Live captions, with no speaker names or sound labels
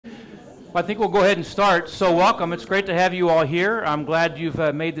Well, I think we'll go ahead and start. So welcome. It's great to have you all here. I'm glad you've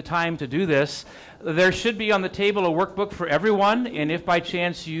made the time to do this. There should be on the table a workbook for everyone, and if by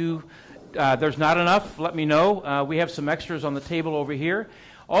chance there's not enough, let me know. We have some extras on the table over here.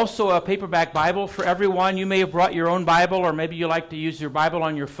 Also a paperback Bible for everyone. You may have brought your own Bible, or maybe you like to use your Bible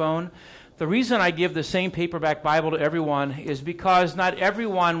on your phone. The reason I give the same paperback Bible to everyone is because not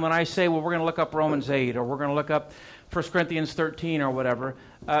everyone, when I say, well, we're going to look up Romans 8, or we're going to look up 1 Corinthians 13 or whatever,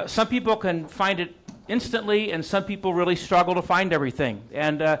 some people can find it instantly, and some people really struggle to find everything.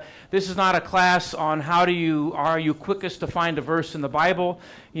 And this is not a class on are you quickest to find a verse in the Bible.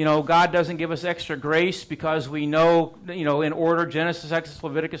 You know, God doesn't give us extra grace because we know, in order, Genesis, Exodus,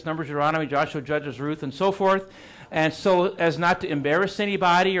 Leviticus, Numbers, Deuteronomy, Joshua, Judges, Ruth, and so forth. And so as not to embarrass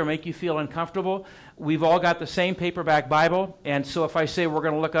anybody or make you feel uncomfortable, we've all got the same paperback Bible. And so if I say we're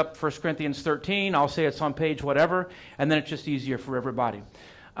going to look up 1 Corinthians 13, I'll say it's on page whatever, and then it's just easier for everybody.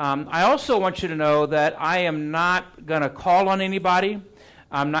 I also want you to know that I am not going to call on anybody.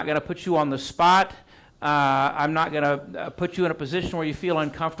 I'm not going to put you on the spot. I'm not going to put you in a position where you feel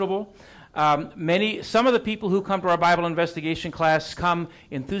uncomfortable. Some of the people who come to our Bible investigation class come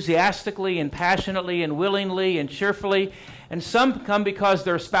enthusiastically and passionately and willingly and cheerfully, and some come because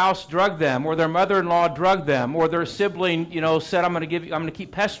their spouse drugged them, or their mother-in-law drugged them, or their sibling, said, I'm going to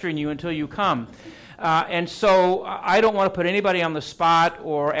keep pestering you until you come. And so I don't want to put anybody on the spot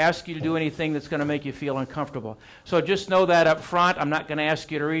or ask you to do anything that's going to make you feel uncomfortable. So just know that up front. I'm not going to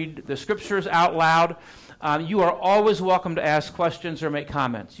ask you to read the scriptures out loud. You are always welcome to ask questions or make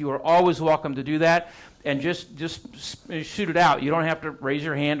comments. You are always welcome to do that, and just shoot it out. You don't have to raise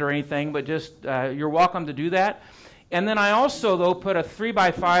your hand or anything, but just you're welcome to do that. And then I also, though, put a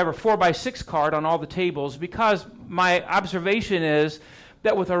 3x5 or 4x6 card on all the tables, because my observation is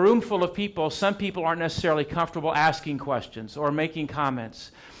that with a room full of people, some people aren't necessarily comfortable asking questions or making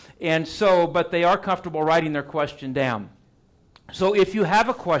comments. And so, but they are comfortable writing their question down. So if you have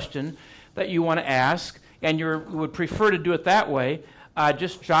a question that you want to ask, and you would prefer to do it that way,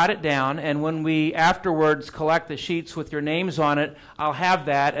 just jot it down, and when we afterwards collect the sheets with your names on it, I'll have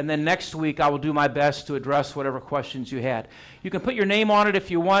that, and then next week I will do my best to address whatever questions you had. You can put your name on it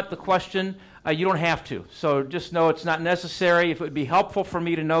if you want the question. You don't have to, so just know it's not necessary. If it would be helpful for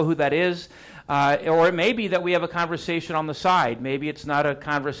me to know who that is, or it may be that we have a conversation on the side. Maybe it's not a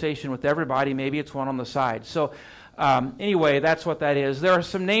conversation with everybody, maybe it's one on the side. So anyway, that's what that is. There are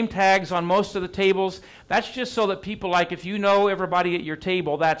some name tags on most of the tables. That's just so that people, if you know everybody at your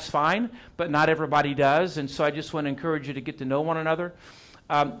table, that's fine, but not everybody does, and so I just want to encourage you to get to know one another.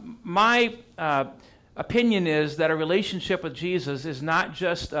 My opinion is that a relationship with Jesus is not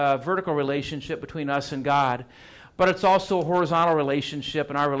just a vertical relationship between us and God, but it's also a horizontal relationship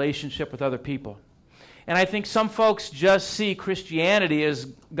in our relationship with other people. And I think some folks just see Christianity as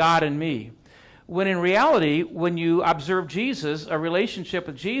God and me, when in reality, when you observe Jesus, a relationship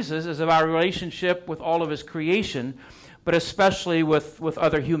with Jesus is about a relationship with all of his creation, but especially with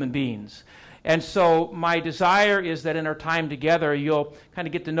other human beings. And so my desire is that in our time together, you'll kind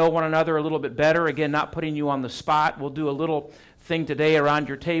of get to know one another a little bit better. Again, not putting you on the spot. We'll do a little thing today around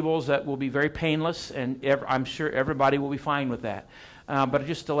your tables that will be very painless, and I'm sure everybody will be fine with that. But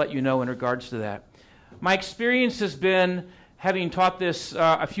just to let you know in regards to that. My experience has been, having taught this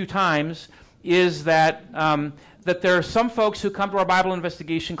a few times, is that there are some folks who come to our Bible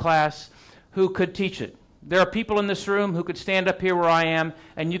investigation class who could teach it. There are people in this room who could stand up here where I am,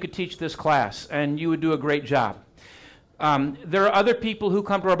 and you could teach this class, and you would do a great job. There are other people who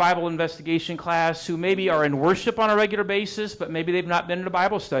come to our Bible investigation class who maybe are in worship on a regular basis, but maybe they've not been in a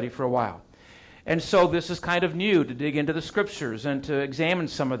Bible study for a while. And so this is kind of new, to dig into the scriptures and to examine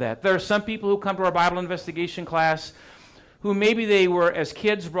some of that. There are some people who come to our Bible investigation class who maybe they were, as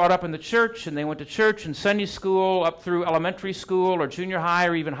kids, brought up in the church, and they went to church and Sunday school up through elementary school or junior high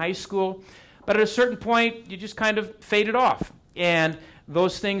or even high school. But at a certain point, you just kind of faded off. And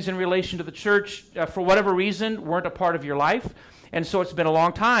those things in relation to the church, for whatever reason, weren't a part of your life. And so it's been a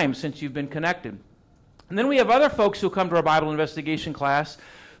long time since you've been connected. And then we have other folks who come to our Bible investigation class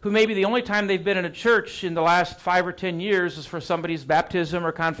who maybe the only time they've been in a church in the last 5 or 10 years is for somebody's baptism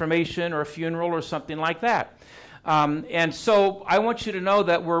or confirmation or a funeral or something like that. And so I want you to know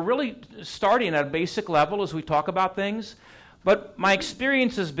that we're really starting at a basic level as we talk about things. But my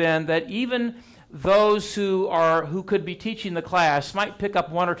experience has been that even those who could be teaching the class might pick up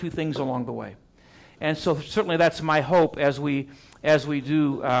one or two things along the way. And so certainly that's my hope as we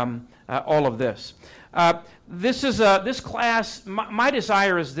do all of this. This class, my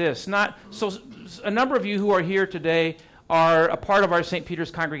desire is this. A number of you who are here today are a part of our St.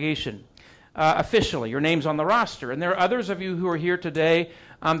 Peter's congregation. Officially, your name's on the roster. And there are others of you who are here today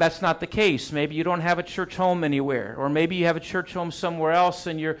that's not the case. Maybe you don't have a church home anywhere, or maybe you have a church home somewhere else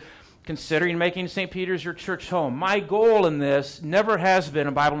and you're considering making St. Peter's your church home. My goal in this never has been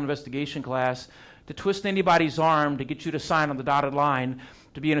a Bible investigation class to twist anybody's arm to get you to sign on the dotted line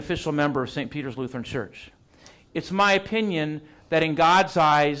to be an official member of St. Peter's Lutheran Church. It's my opinion that in God's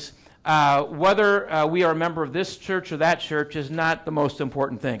eyes, whether we are a member of this church or that church is not the most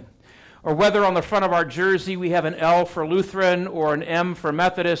important thing. Or whether on the front of our jersey we have an L for Lutheran or an M for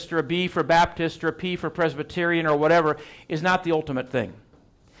Methodist or a B for Baptist or a P for Presbyterian or whatever is not the ultimate thing.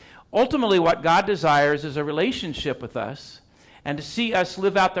 Ultimately, what God desires is a relationship with us and to see us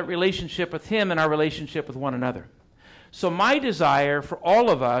live out that relationship with Him and our relationship with one another. So my desire for all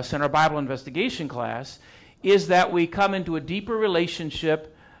of us in our Bible investigation class is that we come into a deeper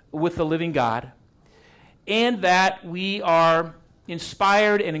relationship with the living God and that we are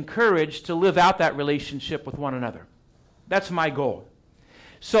inspired and encouraged to live out that relationship with one another. That's my goal.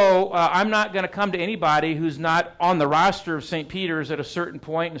 So I'm not going to come to anybody who's not on the roster of St. Peter's at a certain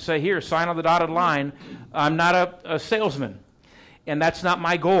point and say, here, sign on the dotted line. I'm not a salesman. And that's not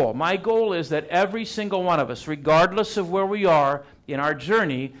my goal. My goal is that every single one of us, regardless of where we are in our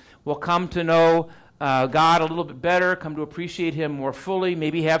journey, will come to know God a little bit better, come to appreciate Him more fully,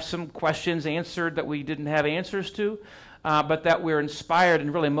 maybe have some questions answered that we didn't have answers to, but that we're inspired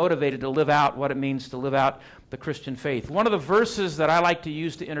and really motivated to live out what it means to live out the Christian faith. One of the verses that I like to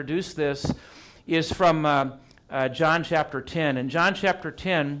use to introduce this is from John chapter 10. In John chapter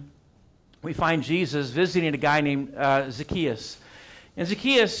 10, we find Jesus visiting a guy named Zacchaeus. And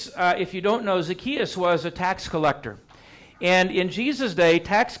Zacchaeus, if you don't know, Zacchaeus was a tax collector. And in Jesus' day,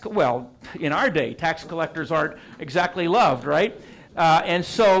 in our day, tax collectors aren't exactly loved, right?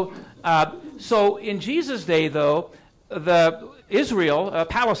 So in Jesus' day, though,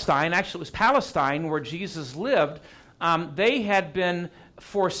 Palestine, actually it was Palestine where Jesus lived, they had been,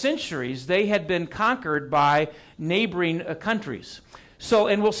 for centuries, they had been conquered by neighboring countries. So,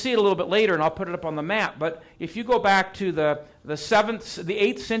 and we'll see it a little bit later, and I'll put it up on the map, but if you go back to the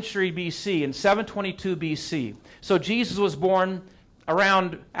 8th century BC, in 722 BC, so Jesus was born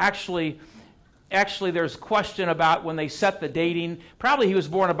around, actually there's question about when they set the dating. Probably he was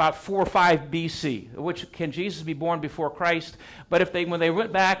born about 4 or 5 BC, which can Jesus be born before Christ? But when they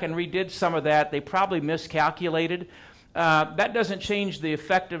went back and redid some of that, they probably miscalculated. That doesn't change the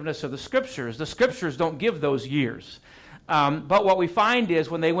effectiveness of the Scriptures. The Scriptures don't give those years. But what we find is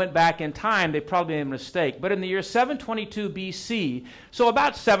when they went back in time, they probably made a mistake. But in the year 722 BC, so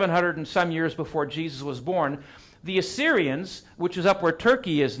about 700 and some years before Jesus was born, the Assyrians, which is up where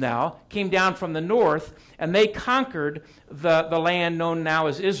Turkey is now, came down from the north, and they conquered the land known now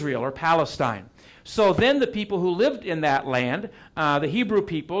as Israel or Palestine. So then the people who lived in that land, the Hebrew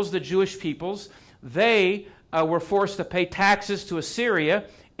peoples, the Jewish peoples, they were forced to pay taxes to Assyria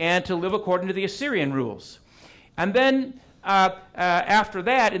and to live according to the Assyrian rules. And then after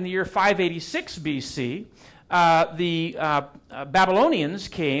that, in the year 586 BC, the Babylonians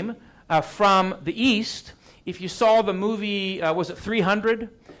came from the east. If you saw the movie, was it 300?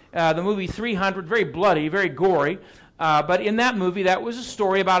 The movie 300, very bloody, very gory. But in that movie, that was a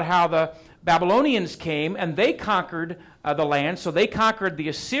story about how the Babylonians came and they conquered the land. So they conquered the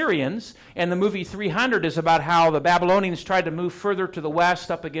Assyrians. And the movie 300 is about how the Babylonians tried to move further to the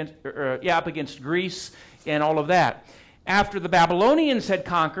west, up against Greece and all of that. After the Babylonians had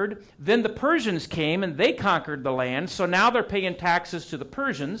conquered, then the Persians came and they conquered the land. So now they're paying taxes to the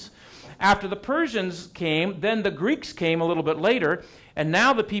Persians. After the Persians came, then the Greeks came a little bit later, and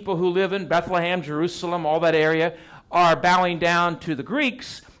now the people who live in Bethlehem, Jerusalem, all that area, are bowing down to the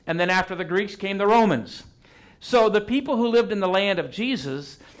Greeks, and then after the Greeks came the Romans. So the people who lived in the land of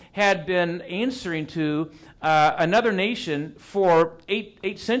Jesus had been answering to another nation for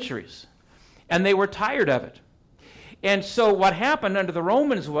eight centuries, and they were tired of it. And so what happened under the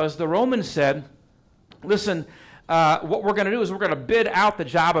Romans was the Romans said, listen, what we're going to do is we're going to bid out the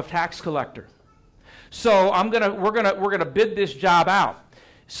job of tax collector. So we're going to bid this job out.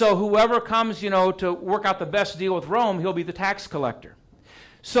 So whoever comes, to work out the best deal with Rome, he'll be the tax collector.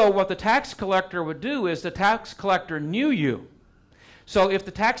 So what the tax collector would do is the tax collector knew you. So if the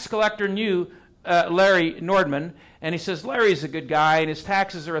tax collector knew Larry Nordman, and he says, Larry's a good guy, and his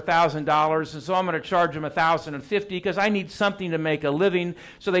taxes are $1,000, and so I'm going to charge him $1,050 because I need something to make a living.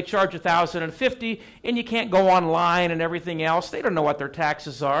 So they charge $1,050, and you can't go online and everything else. They don't know what their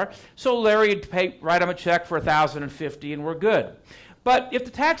taxes are. So Larry would write him a check for $1,050, and we're good. But if the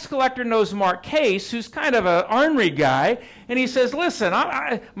tax collector knows Mark Case, who's kind of an ornery guy, and he says, listen,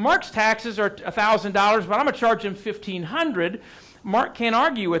 Mark's taxes are $1,000, but I'm going to charge him $1,500, Mark can't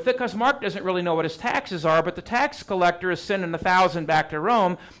argue with it because Mark doesn't really know what his taxes are, but the tax collector is sending 1,000 back to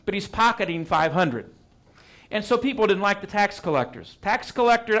Rome, but he's pocketing 500. And so people didn't like the tax collectors. Tax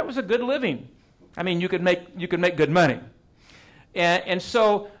collector, that was a good living. I mean, you could make good money. And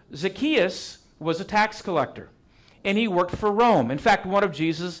so Zacchaeus was a tax collector, and he worked for Rome. In fact, one of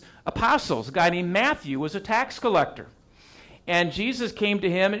Jesus' apostles, a guy named Matthew, was a tax collector. And Jesus came to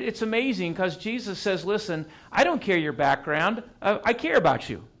him. It's amazing because Jesus says, listen, I don't care your background. I care about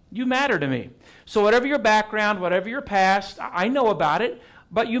you. You matter to me. So whatever your background, whatever your past, I know about it,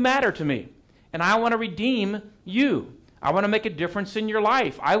 but you matter to me. And I want to redeem you. I want to make a difference in your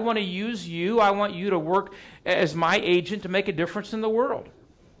life. I want to use you. I want you to work as my agent to make a difference in the world.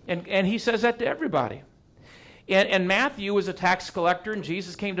 And he says that to everybody. And Matthew was a tax collector, and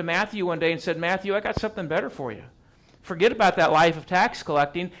Jesus came to Matthew one day and said, Matthew, I got something better for you. Forget about that life of tax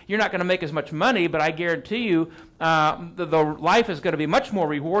collecting. You're not going to make as much money, but I guarantee you the life is going to be much more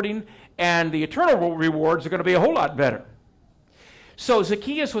rewarding, and the eternal rewards are going to be a whole lot better. So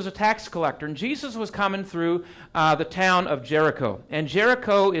Zacchaeus was a tax collector, and Jesus was coming through the town of Jericho. And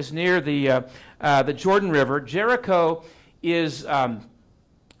Jericho is near the Jordan River. Jericho is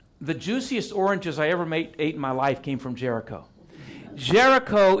the juiciest oranges I ever ate in my life came from Jericho.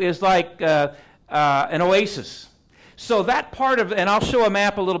 Jericho is like an oasis. So that part of, and I'll show a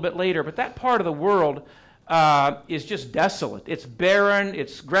map a little bit later, but that part of the world is just desolate. It's barren.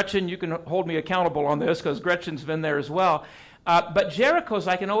 It's Gretchen. You can hold me accountable on this because Gretchen's been there as well. But Jericho's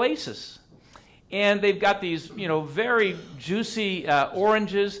like an oasis. And they've got these, very juicy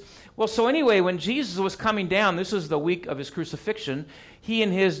oranges. Well, so anyway, when Jesus was coming down, this was the week of his crucifixion, he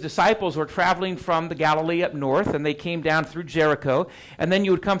and his disciples were traveling from the Galilee up north, and they came down through Jericho. And then you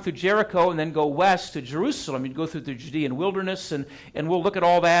would come through Jericho and then go west to Jerusalem. You'd go through the Judean wilderness, and we'll look at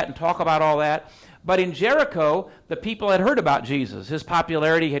all that and talk about all that. But in Jericho, the people had heard about Jesus. His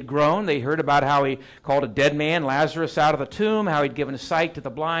popularity had grown. They heard about how he called a dead man, Lazarus, out of the tomb, how he'd given sight to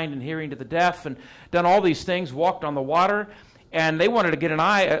the blind and hearing to the deaf, and done all these things, walked on the water. And they wanted to get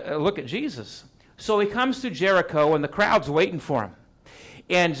a look at Jesus. So he comes to Jericho, and the crowd's waiting for him.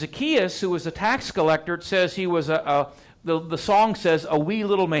 And Zacchaeus, who was a tax collector, it says he was the song says, a wee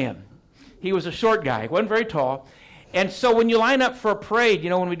little man. He was a short guy. He wasn't very tall. And so when you line up for a parade,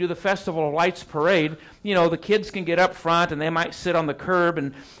 when we do the Festival of Lights parade, the kids can get up front, and they might sit on the curb.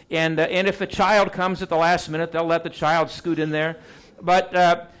 And if a child comes at the last minute, they'll let the child scoot in there.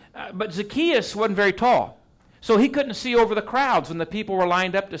 But Zacchaeus wasn't very tall. So he couldn't see over the crowds when the people were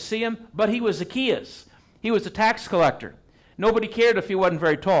lined up to see him, but he was Zacchaeus. He was a tax collector. Nobody cared if he wasn't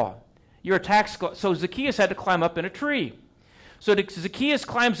very tall. You're a tax collector. So Zacchaeus had to climb up in a tree. So Zacchaeus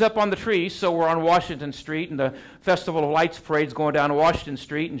climbs up on the tree. So we're on Washington Street, and the Festival of Lights parade's going down Washington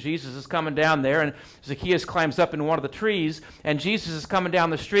Street, and Jesus is coming down there, and Zacchaeus climbs up in one of the trees, and Jesus is coming down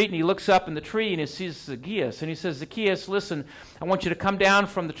the street, and he looks up in the tree, and he sees Zacchaeus, and he says, Zacchaeus, listen, I want you to come down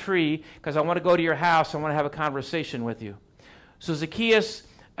from the tree because I want to go to your house. I want to have a conversation with you. So Zacchaeus,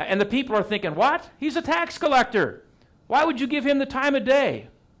 and the people are thinking, what? He's a tax collector. Why would you give him the time of day?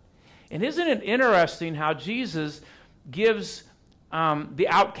 And isn't it interesting how Jesus gives the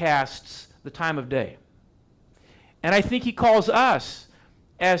outcasts the time of day? And I think he calls us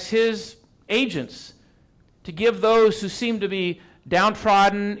as his agents to give those who seem to be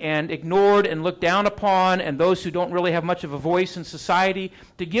downtrodden and ignored and looked down upon, and those who don't really have much of a voice in society,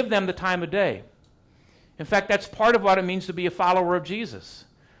 to give them the time of day. In fact, that's part of what it means to be a follower of Jesus.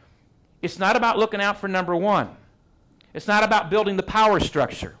 It's not about looking out for number one. It's not about building the power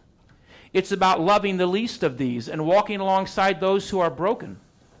structure. It's about loving the least of these and walking alongside those who are broken.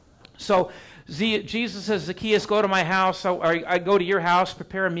 So Jesus says, Zacchaeus, go to my house. I go to your house,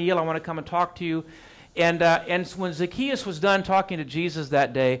 prepare a meal. I want to come and talk to you. And when Zacchaeus was done talking to Jesus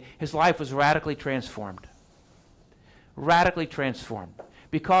that day, his life was radically transformed. Radically transformed.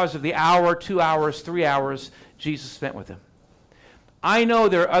 Because of the hour, 2 hours, 3 hours Jesus spent with him. I know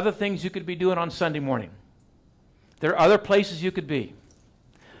there are other things you could be doing on Sunday morning. There are other places you could be.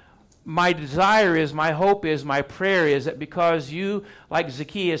 My desire is, my hope is, my prayer is that because you, like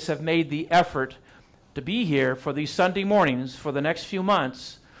Zacchaeus, have made the effort to be here for these Sunday mornings for the next few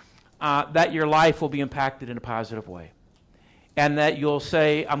months, that your life will be impacted in a positive way. And that you'll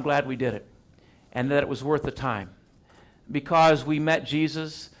say, I'm glad we did it. And that it was worth the time. Because we met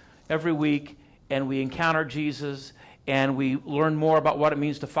Jesus every week, and we encountered Jesus, and we learned more about what it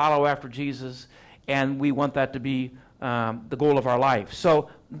means to follow after Jesus, and we want that to be the goal of our life. So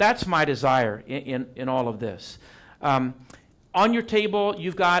that's my desire in all of this. On your table,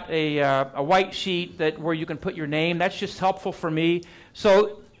 you've got a white sheet where you can put your name. That's just helpful for me.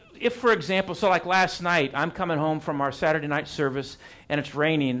 So if, for example, so like last night, I'm coming home from our Saturday night service, and it's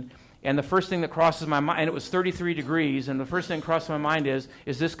raining, and the first thing that crosses my mind, and it was 33 degrees, and the first thing that crosses my mind is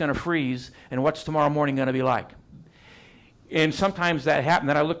this going to freeze, and what's tomorrow morning going to be like? And sometimes that happened.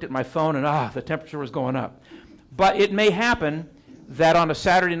 Then I looked at my phone, and the temperature was going up. But it may happen that on a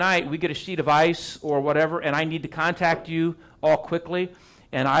Saturday night, we get a sheet of ice or whatever, and I need to contact you all quickly,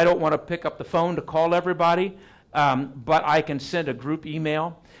 and I don't want to pick up the phone to call everybody, but I can send a group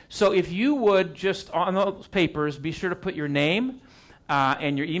email. So if you would just, on those papers, be sure to put your name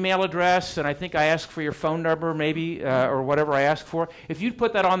and your email address, and I think I asked for your phone number maybe, or whatever I asked for. If you'd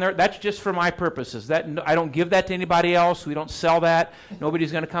put that on there, that's just for my purposes. I don't give that to anybody else. We don't sell that.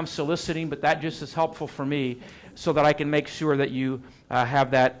 Nobody's going to come soliciting, but that just is helpful for me so that I can make sure that you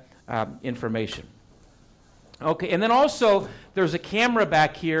have that information. Okay, and then also there's a camera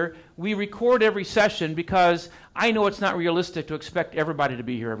back here. We record every session because I know it's not realistic to expect everybody to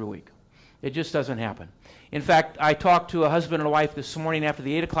be here every week. It just doesn't happen. In fact, I talked to a husband and a wife this morning after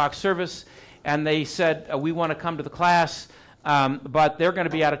the 8 o'clock service, and they said, we want to come to the class, but they're going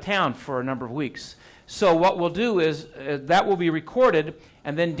to be out of town for a number of weeks. So what we'll do is that will be recorded,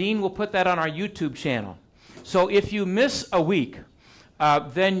 and then Dean will put that on our YouTube channel. So if you miss a week,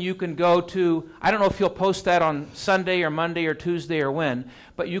 then you can go to, I don't know if he'll post that on Sunday or Monday or Tuesday or when,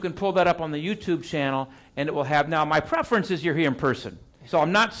 but you can pull that up on the YouTube channel, and it will have, now my preference is you're here in person. So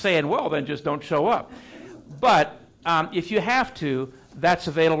I'm not saying, well, then just don't show up. But if you have to, that's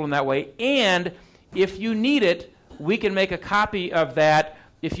available in that way. And if you need it, we can make a copy of that.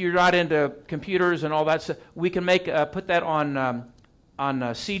 If you're not into computers and all that stuff, we can make put that on a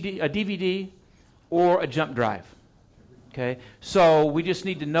DVD or a jump drive. Okay, so we just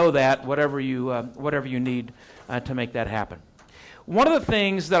need to know that whatever you need to make that happen. One of the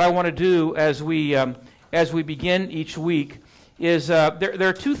things that I want to do as we begin each week is there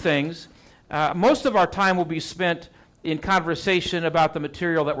are two things. Most of our time will be spent in conversation about the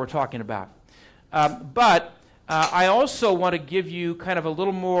material that we're talking about. But I also want to give you kind of a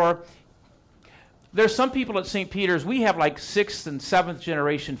little more. There's some people at St. Peter's, we have like 6th and 7th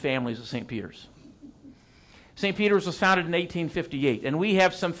generation families at St. Peter's. St. Peter's was founded in 1858, and we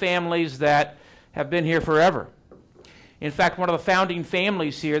have some families that have been here forever. In fact, one of the founding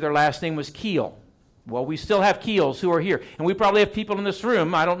families here, their last name was Keel. Well, we still have Keels who are here. And we probably have people in this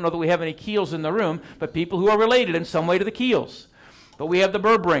room, I don't know that we have any Keels in the room, but people who are related in some way to the Keels. But we have the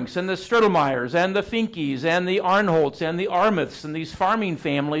Burbrinks and the Struddelmeyers and the Finkeys and the Arnholts and the Armiths and these farming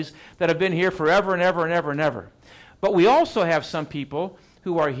families that have been here forever and ever and ever and ever. But we also have some people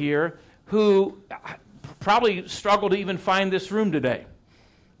who are here who probably struggle to even find this room today.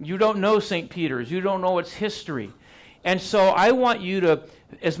 You don't know St. Peter's. You don't know its history. And so I want you to,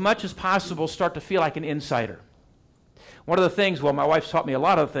 as much as possible, start to feel like an insider. One of the things, well, my wife's taught me a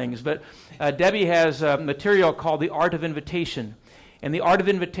lot of things, but Debbie has a material called The Art of Invitation. And The Art of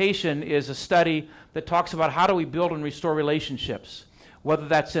Invitation is a study that talks about how do we build and restore relationships, whether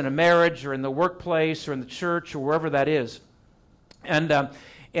that's in a marriage or in the workplace or in the church or wherever that is. And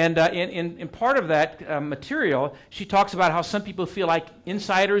in part of that material, she talks about how some people feel like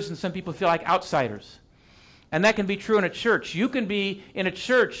insiders and some people feel like outsiders. And that can be true in a church. You can be in a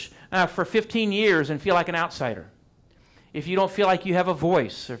church for 15 years and feel like an outsider. If you don't feel like you have a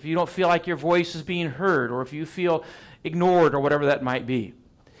voice, or if you don't feel like your voice is being heard, or if you feel ignored, or whatever that might be.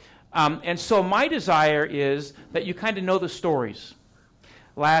 And so my desire is that you kind of know the stories.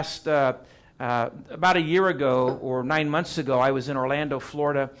 About a year ago, or 9 months ago, I was in Orlando,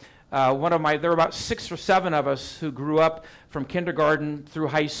 Florida. There were about 6 or 7 of us who grew up from kindergarten through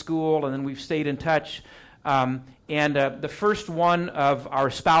high school, and then we've stayed in touch. The first one of our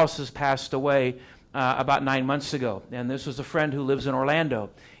spouses passed away about 9 months ago. And this was a friend who lives in Orlando.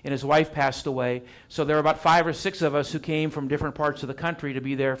 And his wife passed away. So there were about 5 or 6 of us who came from different parts of the country to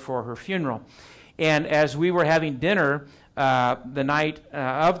be there for her funeral. And as we were having dinner the night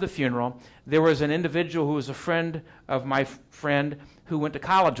of the funeral, there was an individual who was a friend of my friend who went to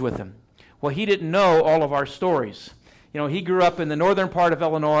college with him. Well, he didn't know all of our stories. You know, he grew up in the northern part of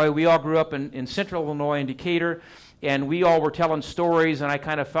Illinois. We all grew up in central Illinois in Decatur, and we all were telling stories, and I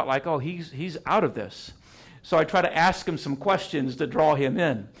kind of felt like, oh, he's out of this. So I tried to ask him some questions to draw him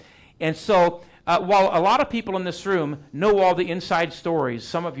in. And so while a lot of people in this room know all the inside stories,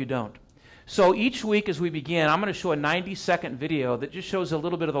 some of you don't. So each week as we begin, I'm going to show a 90-second video that just shows a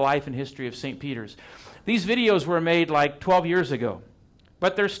little bit of the life and history of St. Peter's. These videos were made like 12 years ago.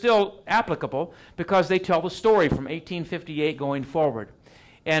 But they're still applicable because they tell the story from 1858 going forward.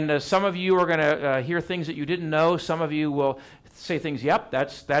 And some of you are going to hear things that you didn't know. Some of you will say things, yep,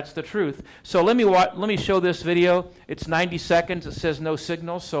 that's the truth. So let me show this video. It's 90 seconds. It says no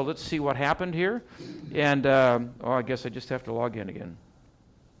signal, so let's see what happened here. And, I guess I just have to log in again.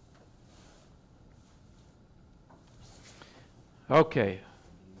 Okay.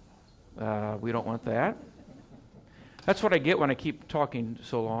 We don't want that. That's what I get when I keep talking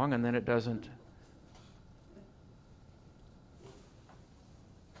so long, and then it doesn't.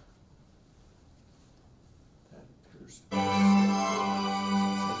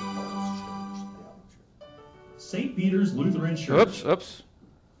 St. Peter's Lutheran Church. Oops.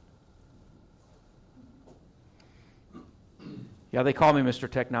 Yeah, they call me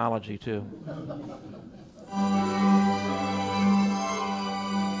Mr. Technology, too.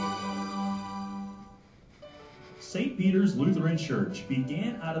 St. Peter's Lutheran Church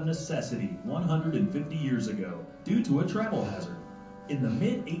began out of necessity 150 years ago due to a travel hazard. In the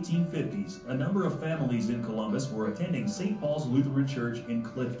mid-1850s, a number of families in Columbus were attending St. Paul's Lutheran Church in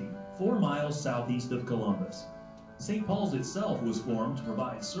Clifty, 4 miles southeast of Columbus. St. Paul's itself was formed to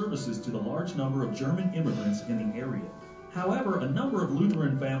provide services to the large number of German immigrants in the area. However, a number of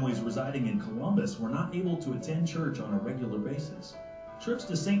Lutheran families residing in Columbus were not able to attend church on a regular basis. Trips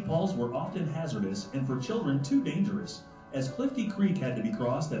to St. Paul's were often hazardous and for children too dangerous, as Clifty Creek had to be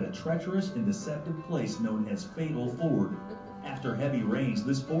crossed at a treacherous and deceptive place known as Fatal Ford. After heavy rains,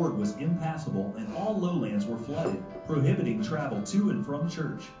 this ford was impassable and all lowlands were flooded, prohibiting travel to and from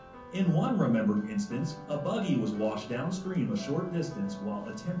church. In one remembered instance, a buggy was washed downstream a short distance while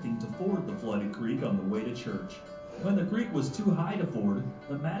attempting to ford the flooded creek on the way to church. When the creek was too high to ford,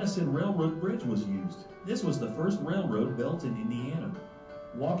 the Madison Railroad Bridge was used. This was the first railroad built in Indiana.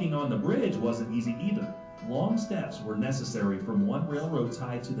 Walking on the bridge wasn't easy either. Long steps were necessary from one railroad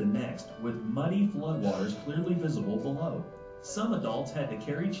tie to the next, with muddy floodwaters clearly visible below. Some adults had to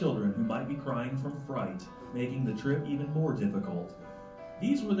carry children who might be crying from fright, making the trip even more difficult.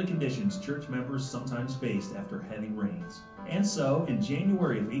 These were the conditions church members sometimes faced after heavy rains. And so, in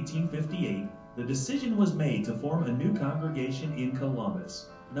January of 1858, the decision was made to form a new congregation in Columbus,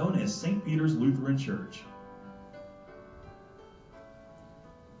 known as St. Peter's Lutheran Church.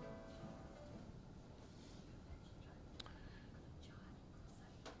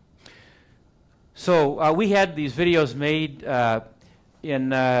 So we had these videos made in,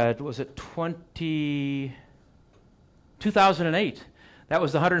 was it 2008? That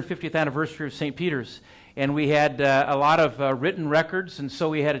was the 150th anniversary of St. Peter's. And we had a lot of written records, and so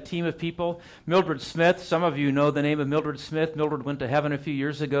we had a team of people. Mildred Smith, some of you know the name of Mildred Smith. Mildred went to heaven a few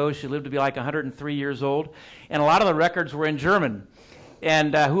years ago. She lived to be like 103 years old. And a lot of the records were in German.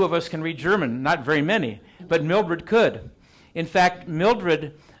 And who of us can read German? Not very many. But Mildred could. In fact,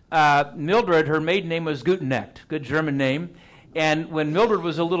 Mildred, her maiden name was Gutenecht, good German name. And when Mildred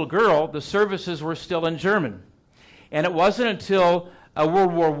was a little girl, the services were still in German. And it wasn't until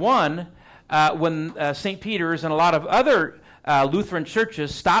World War I when St. Peter's and a lot of other Lutheran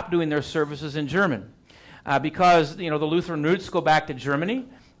churches stopped doing their services in German. Because, the Lutheran roots go back to Germany,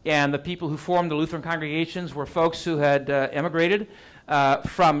 and the people who formed the Lutheran congregations were folks who had emigrated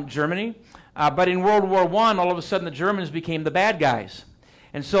from Germany. But in World War I, all of a sudden the Germans became the bad guys.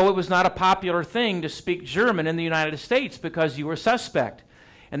 And so it was not a popular thing to speak German in the United States because you were suspect.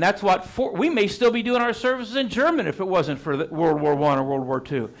 And that's what, we may still be doing our services in German if it wasn't for World War I or World War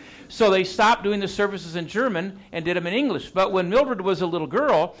II. So they stopped doing the services in German and did them in English. But when Mildred was a little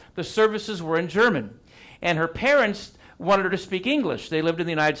girl, the services were in German. And her parents wanted her to speak English. They lived in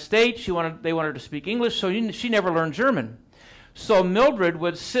the United States. They wanted her to speak English, so she never learned German. So Mildred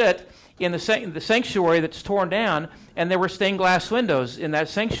would sit in the sanctuary that's torn down, and there were stained glass windows in that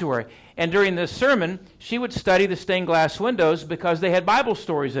sanctuary. And during the sermon, she would study the stained glass windows because they had Bible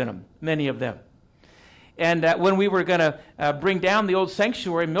stories in them, many of them. And when we were going to bring down the old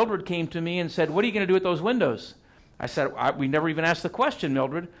sanctuary, Mildred came to me and said, "What are you going to do with those windows?" I said, "We never even asked the question,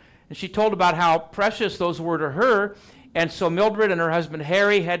 Mildred." And she told about how precious those were to her. And so Mildred and her husband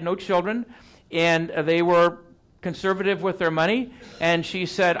Harry had no children, and they were conservative with their money, and she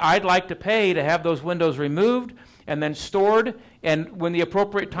said, "I'd like to pay to have those windows removed and then stored, and when the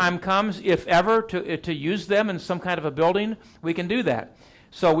appropriate time comes, if ever, to use them in some kind of a building, we can do that."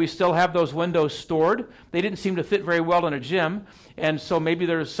 So we still have those windows stored. They didn't seem to fit very well in a gym, and so maybe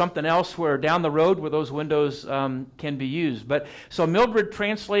there's something else where down the road where those windows can be used. But so Mildred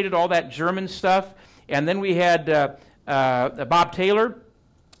translated all that German stuff, and then we had Bob Taylor,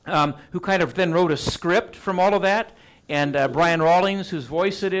 who kind of then wrote a script from all of that, and Brian Rawlings, whose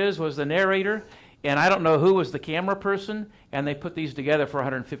voice it is, was the narrator. And I don't know who was the camera person, and they put these together for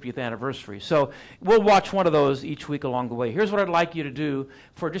 150th anniversary. So we'll watch one of those each week along the way. Here's what I'd like you to do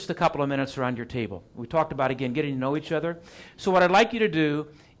for just a couple of minutes around your table. We talked about, again, getting to know each other. So what I'd like you to do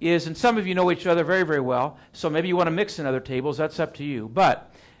is, and some of you know each other very, very well, so maybe you want to mix in other tables. That's up to you.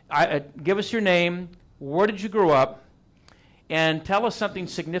 But give us your name, where did you grow up, and tell us something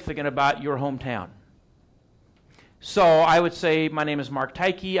significant about your hometown. So I would say my name is Mark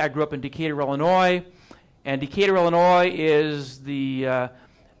Tyke. I grew up in Decatur, Illinois, and Decatur, Illinois is the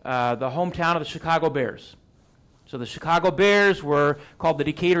hometown of the Chicago Bears. So the Chicago Bears were called the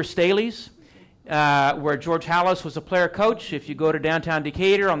Decatur Staleys, where George Halas was a player coach. If you go to downtown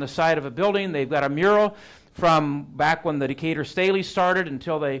Decatur, on the side of a building, they've got a mural from back when the Decatur Staleys started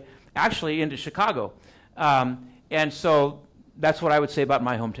until they actually into Chicago. And so that's what I would say about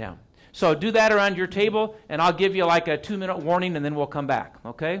my hometown. So do that around your table, and I'll give you like a 2-minute warning, and then we'll come back,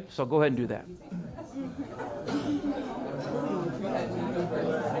 okay? So go ahead and do that.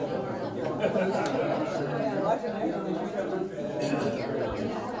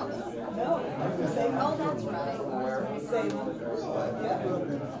 Oh, that's right.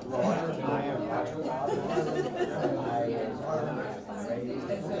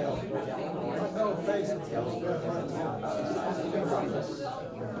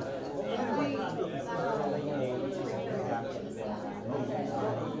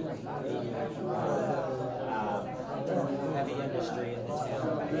 Heavy industry in the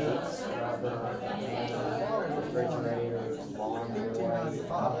town, boots, rubber, refrigerators,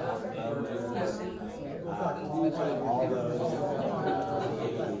 lawnmowers, all those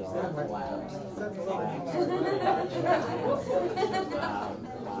my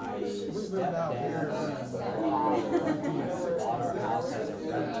stepdad bought our house as a rental.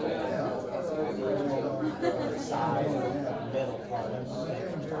 The side, middle part of it.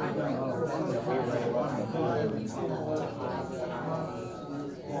 We were able to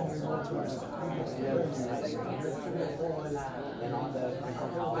and on the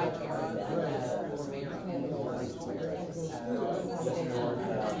college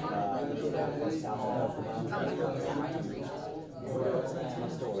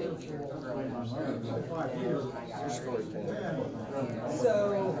So,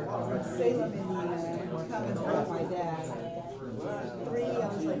 Salem, Indiana, coming from my dad. Three, I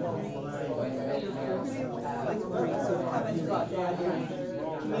was like three, so coming brought dad here,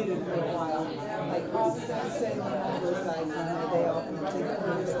 commuted for a while. Like all Salem, all those guys, they all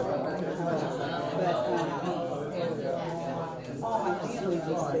but all my family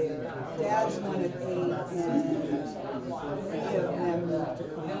was there. Dad's one of 8, and 3 of them moved to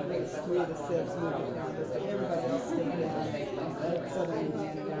Columbus. 3 of the 6 moved to Columbus. But everybody else stayed down southern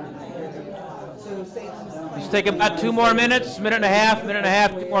Indiana, down in that area. So Salem's Let's take about 2 more minutes, minute and a half,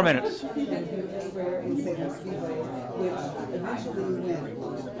 2 more minutes. Square in Salem Speedway, which eventually went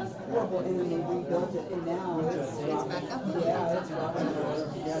horrible, and then they rebuilt it, and now it's back up. Yeah, it's rocking.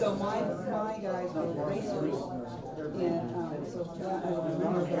 So my guys were racers, and so I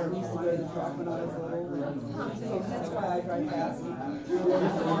remember that we used to go to the track when I was little. So that's why I drive fast.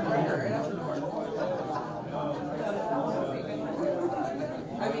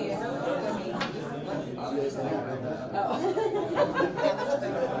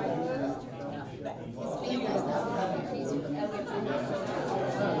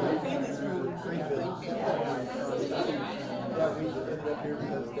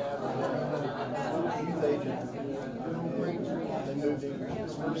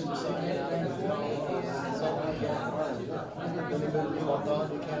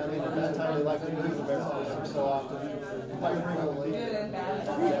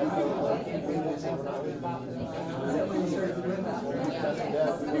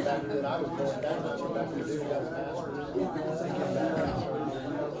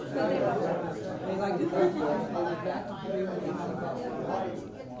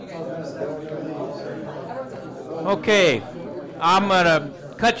 Okay, I'm going to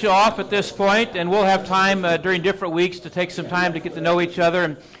cut you off at this point, and we'll have time during different weeks to take some time to get to know each other.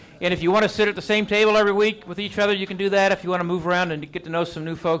 And if you want to sit at the same table every week with each other, you can do that. If you want to move around and get to know some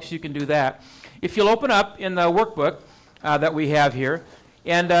new folks, you can do that. If you'll open up in the workbook that we have here,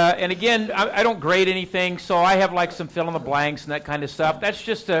 and again, I don't grade anything, so I have like some fill in the blanks and that kind of stuff. That's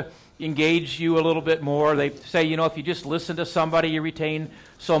just to engage you a little bit more. They say, you know, if you just listen to somebody, you retain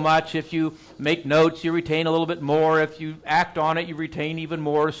so much. If you make notes, you retain a little bit more. If you act on it, you retain even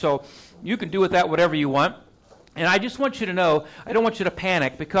more. So you can do with that whatever you want. And I just want you to know, I don't want you to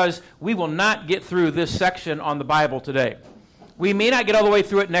panic, because we will not get through this section on the Bible today. We may not get all the way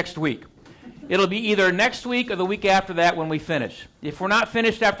through it next week. It'll be either next week or the week after that when we finish. If we're not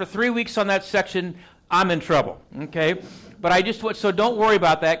finished after 3 weeks on that section, I'm in trouble, okay? But I just want, so don't worry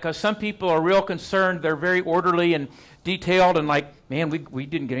about that, because some people are real concerned. They're very orderly and detailed and like, man, we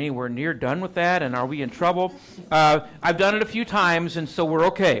didn't get anywhere near done with that, and are we in trouble? I've done it a few times, and so we're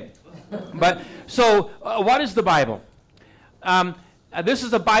okay. But so what is the Bible? This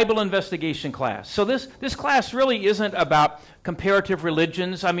is a Bible investigation class. So this class really isn't about comparative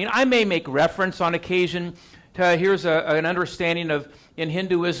religions. I mean, I may make reference on occasion to here's an understanding of in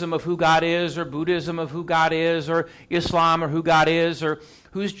Hinduism of who God is, or Buddhism of who God is, or Islam or who God is, or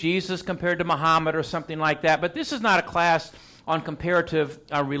who's Jesus compared to Muhammad or something like that. But this is not a class on comparative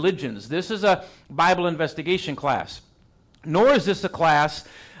religions. This is a Bible investigation class. Nor is this a class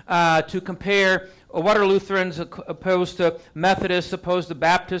to compare what are Lutherans opposed to Methodists, opposed to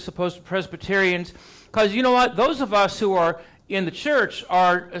Baptists, opposed to Presbyterians. Because you know what? Those of us who are in the church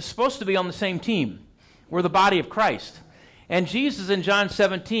are supposed to be on the same team. We're the body of Christ. And Jesus in John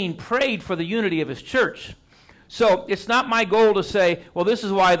 17 prayed for the unity of his church. So it's not my goal to say, well, this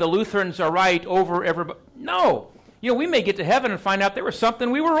is why the Lutherans are right over everybody. No. You know, we may get to heaven and find out there was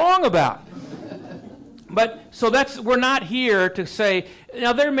something we were wrong about. But so we're not here to say,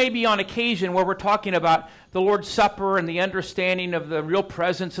 now there may be on occasion where we're talking about the Lord's Supper and the understanding of the real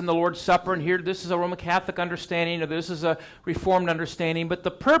presence in the Lord's Supper, and here this is a Roman Catholic understanding, or this is a Reformed understanding, but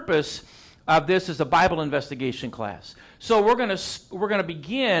the purpose of this is a Bible investigation class. So we're going to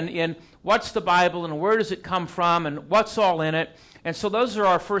begin in what's the Bible and where does it come from and what's all in it, and so those are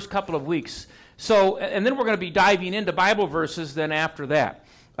our first couple of weeks. So, and then we're going to be diving into Bible verses then after that.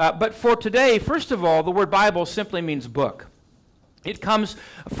 But for today, first of all, the word Bible simply means book. It comes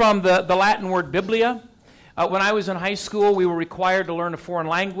from the Latin word biblia. When I was in high school, we were required to learn a foreign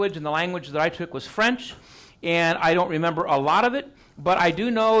language, and the language that I took was French. And I don't remember a lot of it, but I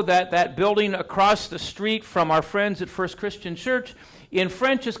do know that that building across the street from our friends at First Christian Church, in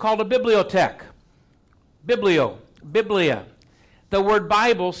French is called a bibliothèque. Biblia. The word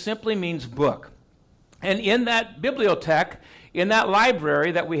Bible simply means book. And in that bibliothèque, in that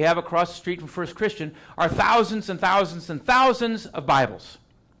library that we have across the street from First Christian, are thousands and thousands and thousands of Bibles.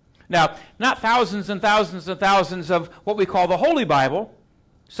 Now, not thousands and thousands and thousands of what we call the Holy Bible.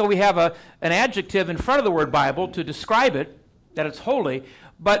 So we have an adjective in front of the word Bible to describe it, that it's holy,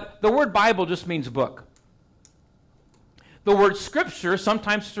 but the word Bible just means book. The word Scripture,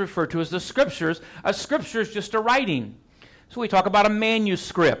 sometimes it's referred to as the Scriptures. A Scripture is just a writing. So we talk about a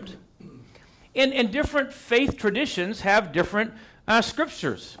manuscript. And different faith traditions have different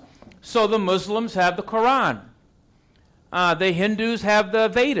scriptures. So the Muslims have the Quran. The Hindus have the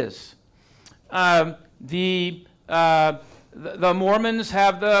Vedas. The Mormons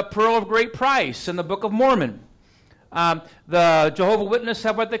have the Pearl of Great Price and the Book of Mormon. The Jehovah's Witnesses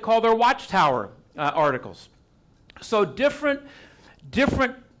have what they call their Watchtower articles. So different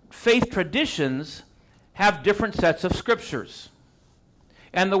faith traditions have different sets of scriptures.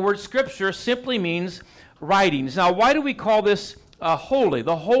 And the word Scripture simply means writings. Now, why do we call this holy?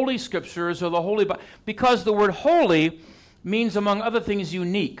 The Holy Scriptures or the Holy Bible? Because the word holy means, among other things,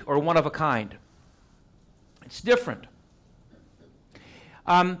 unique or one of a kind. It's different.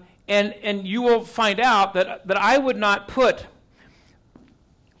 And you will find out that I would not put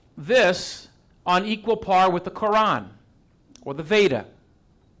this on equal par with the Quran or the Veda.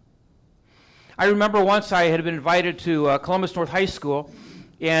 I remember once I had been invited to Columbus North High School,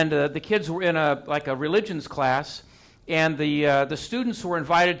 and the kids were in a religions class, and the students were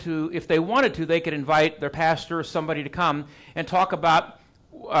invited to, if they wanted to, they could invite their pastor or somebody to come and talk about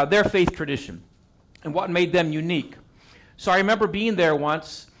their faith tradition and what made them unique. So I remember being there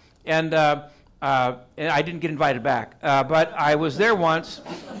once, and I didn't get invited back, but I was there once,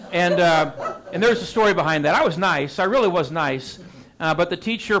 and there's a story behind that. I was nice. I really was nice, but the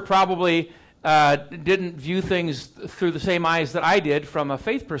teacher probably didn't view things through the same eyes that I did from a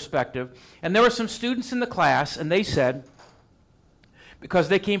faith perspective. And there were some students in the class, and they said, because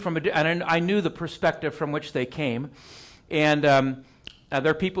they came from and I knew the perspective from which they came, and there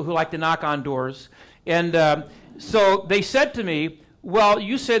are people who like to knock on doors, and so they said to me, well,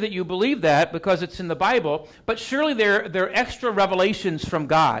 you say that you believe that because it's in the Bible, but surely there are extra revelations from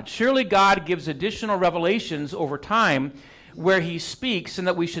God. Surely God gives additional revelations over time where he speaks, and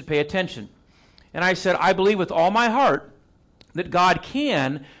that we should pay attention. And I said, I believe with all my heart that God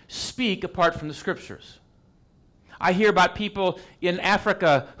can speak apart from the Scriptures. I hear about people in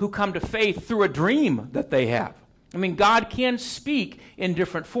Africa who come to faith through a dream that they have. I mean, God can speak in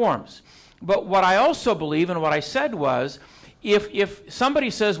different forms. But what I also believe, and what I said was, if somebody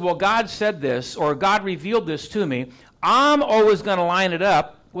says, well, God said this, or God revealed this to me, I'm always going to line it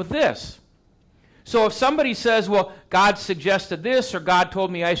up with this. So if somebody says, well, God suggested this, or God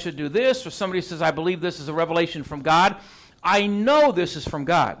told me I should do this, or somebody says, I believe this is a revelation from God, I know this is from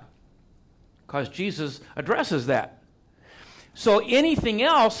God, because Jesus addresses that. So anything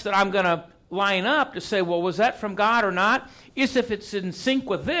else that I'm going to line up to say, well, was that from God or not, is if it's in sync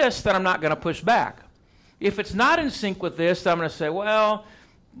with this, then I'm not going to push back. If it's not in sync with this, then I'm going to say, well,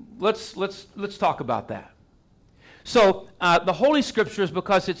 let's talk about that. So the Holy Scriptures,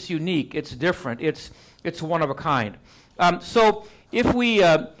 because it's unique, it's different, it's one of a kind. So if we,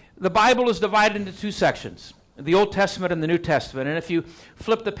 the Bible is divided into two sections, the Old Testament and the New Testament. And if you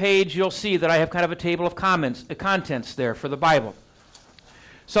flip the page, you'll see that I have kind of a table of contents there for the Bible.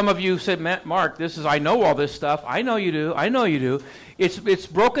 Some of you said, Mark, I know all this stuff. I know you do. I know you do. It's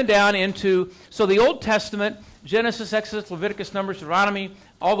broken down into, so the Old Testament, Genesis, Exodus, Leviticus, Numbers, Deuteronomy,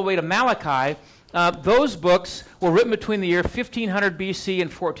 all the way to Malachi, those books were written between the year 1500 BC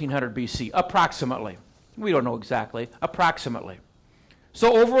and 1400 BC, approximately. We don't know exactly, approximately.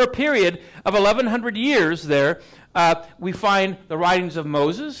 So over a period of 1100 years there, we find the writings of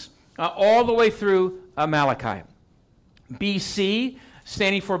Moses all the way through Malachi. BC,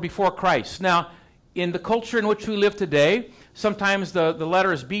 standing for before Christ. Now, in the culture in which we live today, sometimes the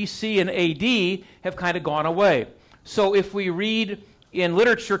letters BC and AD have kind of gone away. So if we read in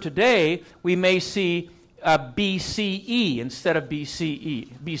literature today, we may see BCE instead of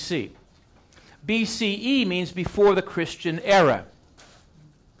BC. BCE means before the Christian era.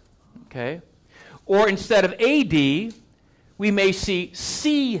 Okay? Or instead of AD, we may see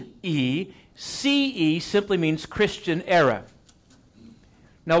CE. CE simply means Christian era.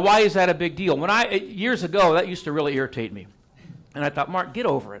 Now, why is that a big deal? Years ago, that used to really irritate me. And I thought, Mark, get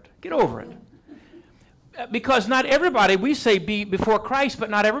over it. Get over it. Because not everybody, we say be before Christ, but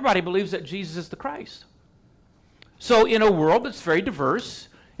not everybody believes that Jesus is the Christ. So in a world that's very diverse,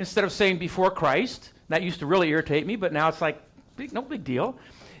 instead of saying before Christ, that used to really irritate me, but now it's like, no big deal.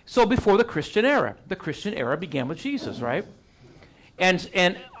 So before the Christian era began with Jesus, right? And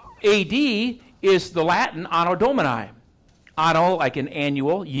AD is the Latin Anno Domini. Anno, like an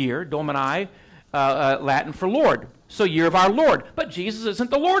annual, year, Domini, Latin for Lord. So year of our Lord. But Jesus isn't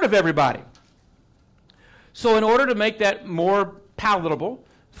the Lord of everybody. So in order to make that more palatable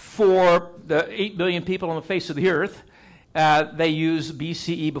for the 8 billion people on the face of the earth, they use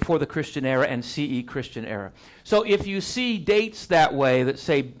BCE before the Christian era and CE Christian era. So if you see dates that way that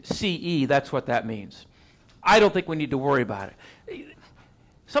say CE, that's what that means. I don't think we need to worry about it.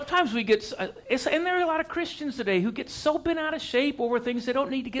 Sometimes we get, and there are a lot of Christians today who get so bent out of shape over things they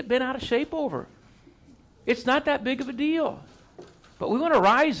don't need to get bent out of shape over. It's not that big of a deal. But we want to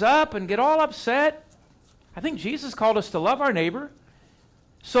rise up and get all upset. I think Jesus called us to love our neighbor.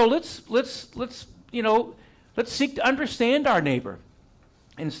 So let's seek to understand our neighbor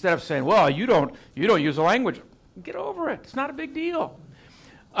instead of saying, well, you don't use the language. Get over it. It's not a big deal.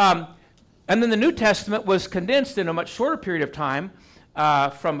 And then the New Testament was condensed in a much shorter period of time,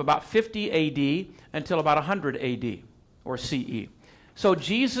 from about 50 AD until about 100 AD or CE. So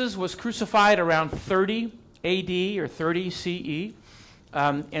Jesus was crucified around 30 AD or 30 CE.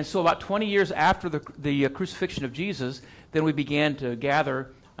 And so about 20 years after the crucifixion of Jesus, then we began to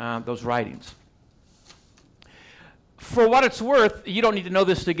gather those writings. For what it's worth, you don't need to know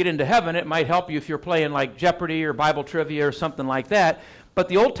this to get into heaven. It might help you if you're playing like Jeopardy or Bible trivia or something like that. But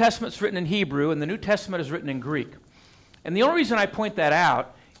the Old Testament's written in Hebrew and the New Testament is written in Greek. And the only reason I point that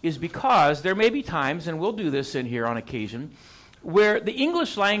out is because there may be times, and we'll do this in here on occasion, where the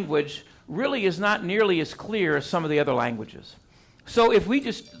English language really is not nearly as clear as some of the other languages. So if we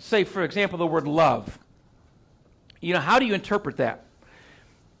just say, for example, the word love, how do you interpret that?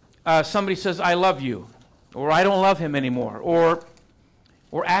 Somebody says, I love you, or I don't love him anymore, or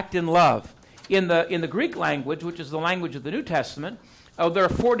act in love. In the Greek language, which is the language of the New Testament, there are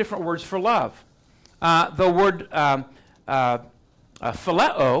 4 different words for love. The word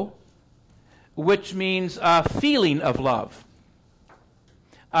phileo, which means feeling of love.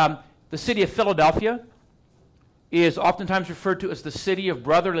 The city of Philadelphia is oftentimes referred to as the city of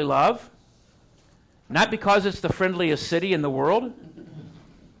brotherly love, not because it's the friendliest city in the world.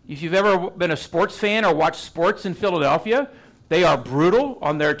 If you've ever been a sports fan or watched sports in Philadelphia, they are brutal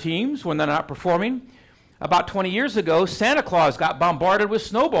on their teams when they're not performing. About 20 years ago, Santa Claus got bombarded with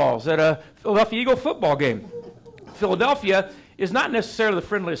snowballs at a Philadelphia Eagle football game. Philadelphia is not necessarily the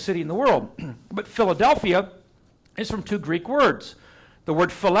friendliest city in the world, but Philadelphia is from 2 Greek words. The word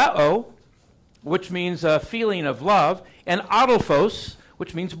phileo, which means a feeling of love, and adelphos,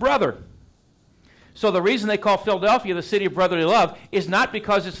 which means brother. So the reason they call Philadelphia the city of brotherly love is not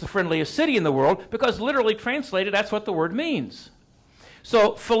because it's the friendliest city in the world, because literally translated, that's what the word means.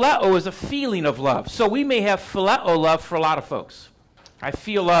 So phileo is a feeling of love. So we may have phileo love for a lot of folks. I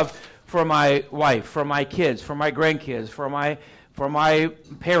feel love for my wife, for my kids, for my grandkids, for my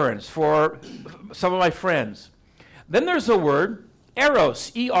parents, for some of my friends. Then there's the word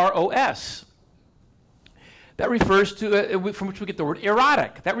eros, E-R-O-S. That refers to, from which we get the word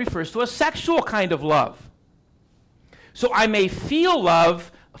erotic. That refers to a sexual kind of love. So I may feel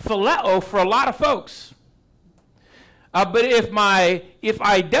love, phileo, for a lot of folks. But if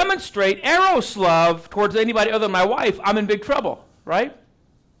I demonstrate eros love towards anybody other than my wife, I'm in big trouble, right?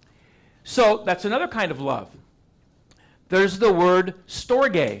 So that's another kind of love. There's the word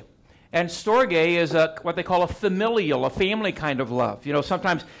storge. And storge is what they call a familial, a family kind of love. You know,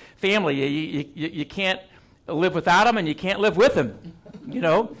 sometimes family, you can't live without them and you can't live with them, you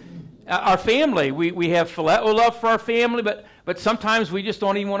know. Our family, we have phileo love for our family, but sometimes we just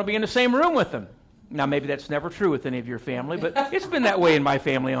don't even want to be in the same room with them. Now, maybe that's never true with any of your family, but it's been that way in my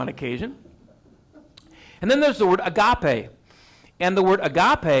family on occasion. And then there's the word agape. And the word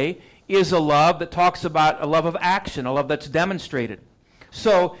agape is a love that talks about a love of action, a love that's demonstrated.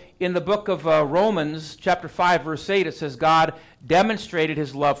 So in the book of Romans, chapter 5, verse 8, it says, God demonstrated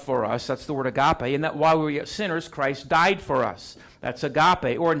his love for us. That's the word agape. And that while we were yet sinners, Christ died for us. That's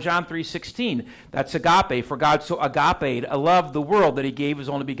agape. Or in John 3:16, that's agape. For God so agape, loved the world that he gave his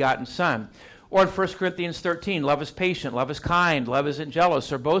only begotten Son. Or in 1 Corinthians 13, love is patient, love is kind, love isn't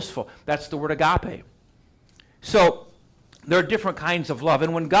jealous or boastful. That's the word agape. So there are different kinds of love.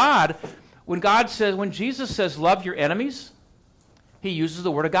 And when Jesus says love your enemies, he uses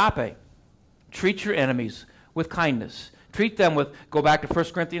the word agape. Treat your enemies with kindness. Treat them with, go back to 1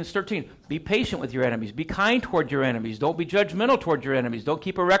 Corinthians 13, be patient with your enemies. Be kind toward your enemies. Don't be judgmental toward your enemies. Don't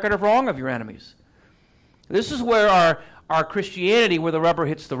keep a record of wrong of your enemies. This is where our Christianity, where the rubber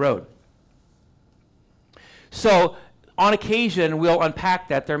hits the road. So on occasion, we'll unpack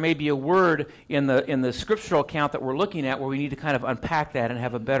that. There may be a word in the scriptural account that we're looking at where we need to kind of unpack that and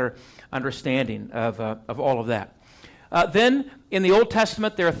have a better understanding of all of that. Then, in the Old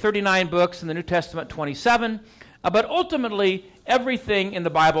Testament, there are 39 books. In the New Testament, 27. But ultimately, everything in the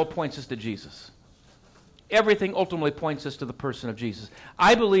Bible points us to Jesus. Everything ultimately points us to the person of Jesus.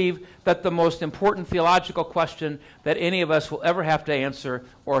 I believe that the most important theological question that any of us will ever have to answer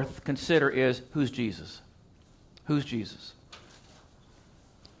or consider is, who's Jesus? Who's Jesus?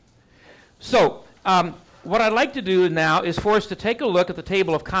 So, what I'd like to do now is for us to take a look at the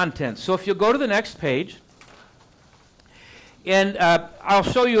table of contents. So if you'll go to the next page, and I'll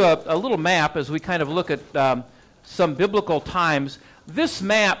show you a little map as we kind of look at some biblical times. This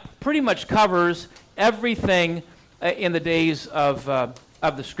map pretty much covers everything in the days of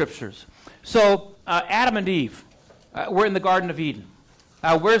the Scriptures. So Adam and Eve, we're in the Garden of Eden.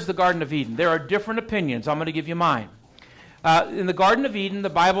 Where's the Garden of Eden? There are different opinions. I'm going to give you mine. In the Garden of Eden, the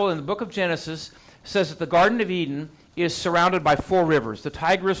Bible in the book of Genesis says that the Garden of Eden is surrounded by 4 rivers, the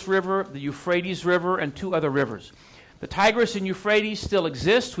Tigris River, the Euphrates River, and 2 other rivers. The Tigris and Euphrates still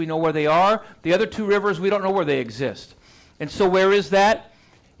exist. We know where they are. The other 2 rivers, we don't know where they exist. And so where is that?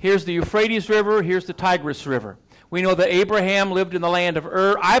 Here's the Euphrates River. Here's the Tigris River. We know that Abraham lived in the land of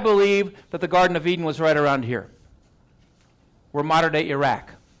Ur. I believe that the Garden of Eden was right around here, where modern-day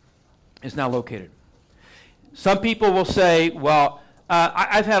Iraq is now located. Some people will say, well,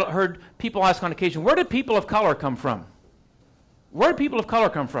 I've heard people ask on occasion, where did people of color come from? Where did people of color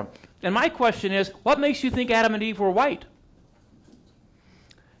come from? And my question is, what makes you think Adam and Eve were white?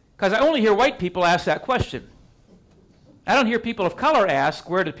 Because I only hear white people ask that question. I don't hear people of color ask,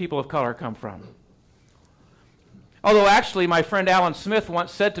 where did people of color come from? Although actually my friend Alan Smith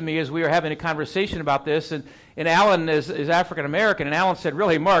once said to me as we were having a conversation about this, and Alan is African American, and Alan said,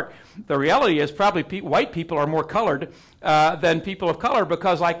 really, Mark, the reality is probably white people are more colored than people of color,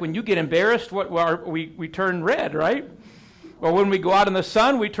 because like when you get embarrassed, we turn red, right? Or when we go out in the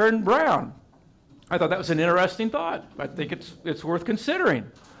sun, we turn brown. I thought that was an interesting thought. I think it's worth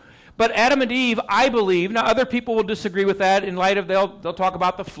considering. But Adam and Eve, I believe, now other people will disagree with that in light of they'll talk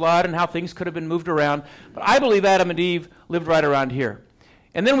about the flood and how things could have been moved around. But I believe Adam and Eve lived right around here.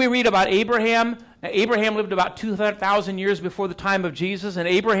 And then we read about Abraham. Abraham lived about 200,000 years before the time of Jesus, and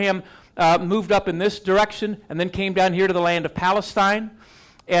Abraham moved up in this direction and then came down here to the land of Palestine.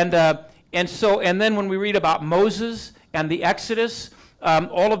 And then when we read about Moses and the Exodus,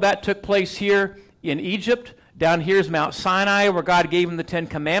 all of that took place here in Egypt. Down here is Mount Sinai, where God gave them the 10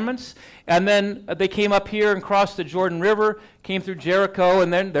 Commandments. And then they came up here and crossed the Jordan River, came through Jericho,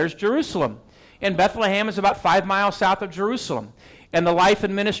 and then there's Jerusalem. And Bethlehem is about 5 miles south of Jerusalem. And the life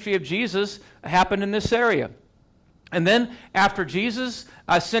and ministry of Jesus happened in this area. And then after Jesus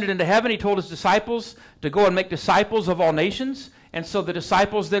ascended into heaven, he told his disciples to go and make disciples of all nations. And so the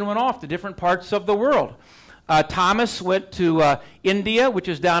disciples then went off to different parts of the world. Thomas went to India, which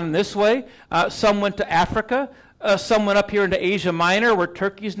is down this way. Some went to Africa. Some went up here into Asia Minor, where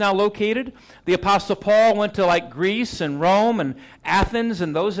Turkey is now located. The Apostle Paul went to like Greece and Rome and Athens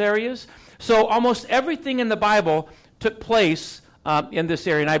and those areas. So almost everything in the Bible took place in this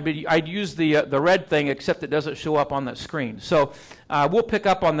area. And I'd use the red thing, except it doesn't show up on that screen. So we'll pick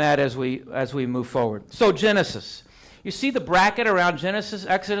up on that as we move forward. So Genesis. You see the bracket around Genesis,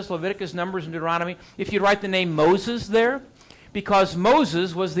 Exodus, Leviticus, Numbers, and Deuteronomy? If you write the name Moses there, because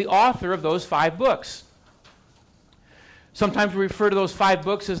Moses was the author of those 5 books. Sometimes we refer to those 5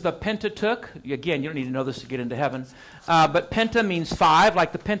 books as the Pentateuch. Again, you don't need to know this to get into heaven. But penta means 5,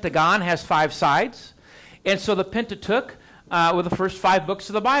 like the Pentagon has 5 sides. And so the Pentateuch were the first 5 books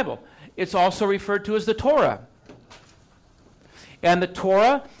of the Bible. It's also referred to as the Torah. And the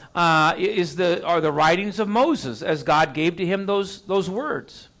Torah are the writings of Moses, as God gave to him those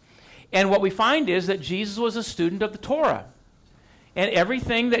words. And what we find is that Jesus was a student of the Torah. And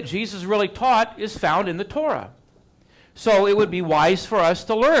everything that Jesus really taught is found in the Torah. So it would be wise for us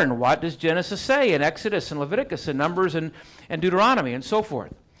to learn, what does Genesis say in Exodus and Leviticus and Numbers and Deuteronomy and so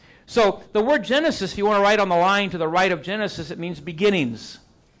forth. So the word Genesis, if you want to write on the line to the right of Genesis, it means beginnings.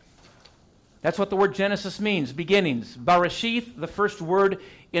 That's what the word Genesis means, beginnings. Bereshith, the first word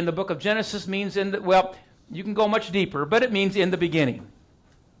in the book of Genesis, means you can go much deeper, but it means in the beginning.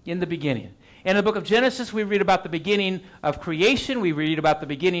 In the beginning. In the book of Genesis, we read about the beginning of creation. We read about the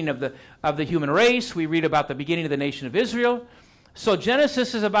beginning of the human race. We read about the beginning of the nation of Israel. So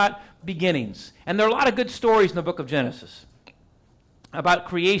Genesis is about beginnings. And there are a lot of good stories in the book of Genesis about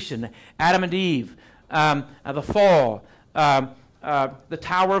creation, Adam and Eve, the fall, the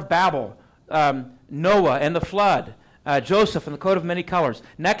Tower of Babel, Noah and the flood, Joseph and the coat of many colors.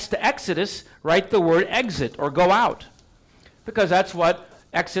 Next to Exodus, write the word exit or go out, because that's what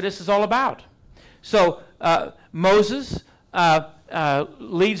Exodus is all about. So Moses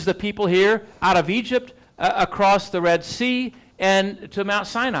leads the people here out of Egypt, across the Red Sea, and to Mount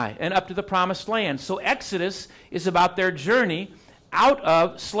Sinai, and up to the Promised Land. So Exodus is about their journey out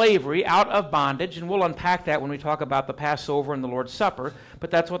of slavery, out of bondage, and we'll unpack that when we talk about the Passover and the Lord's Supper,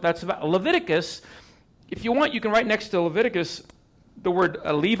 but that's what that's about. Leviticus, if you want, you can write next to Leviticus the word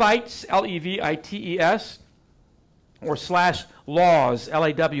Levites, Levites, or /laws,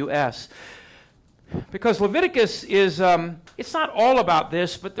 Laws, because Leviticus is, it's not all about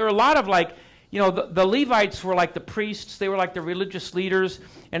this, but there are a lot of the Levites were like the priests, they were like the religious leaders,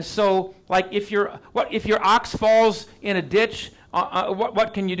 and so if your ox falls in a ditch,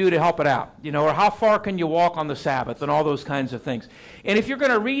 what can you do to help it out? Or how far can you walk on the Sabbath and all those kinds of things. And if you're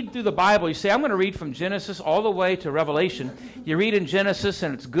going to read through the Bible, you say, I'm going to read from Genesis all the way to Revelation. You read in Genesis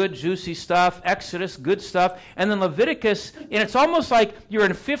and it's good, juicy stuff. Exodus, good stuff. And then Leviticus, and it's almost like you're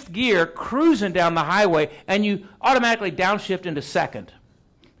in 5th gear cruising down the highway and you automatically downshift into 2nd.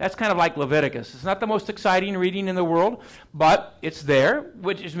 That's kind of like Leviticus. It's not the most exciting reading in the world, but it's there,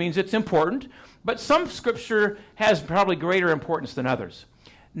 which means it's important. But some scripture has probably greater importance than others.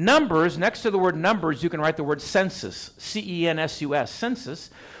 Numbers, next to the word numbers, you can write the word census, C-E-N-S-U-S, census,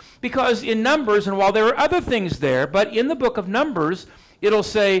 because in Numbers, and while there are other things there, but in the book of Numbers, it'll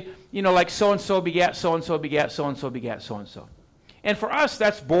say, like so-and-so begat so-and-so begat so-and-so begat so-and-so. And for us,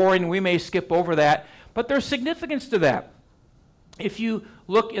 that's boring. We may skip over that, but there's significance to that. If you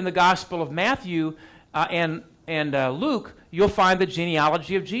look in the Gospel of Matthew and Luke, you'll find the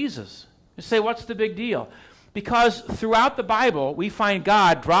genealogy of Jesus. You say, what's the big deal? Because throughout the Bible, we find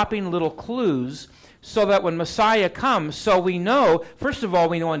God dropping little clues so that when Messiah comes, so we know, first of all,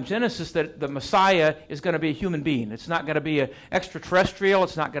 we know in Genesis that the Messiah is going to be a human being. It's not going to be an extraterrestrial.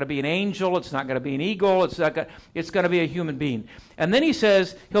 It's not going to be an angel. It's not going to be an eagle. It's going to be a human being. And then he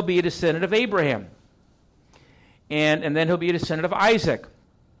says he'll be a descendant of Abraham. And then he'll be a descendant of Isaac,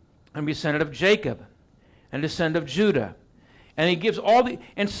 and be a descendant of Jacob, and a descendant of Judah. And he gives all the,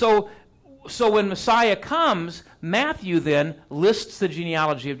 and so when Messiah comes, Matthew then lists the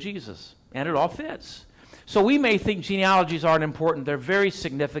genealogy of Jesus, and it all fits. So we may think genealogies aren't important. They're very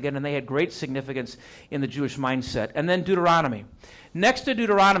significant, and they had great significance in the Jewish mindset. And then Deuteronomy. Next to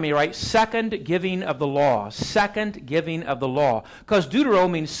Deuteronomy, right, second giving of the law. Second giving of the law. Because Deutero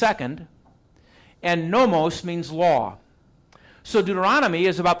means second, and nomos means law. So Deuteronomy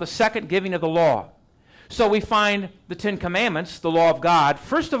is about the second giving of the law. So we find the 10 Commandments, the law of God,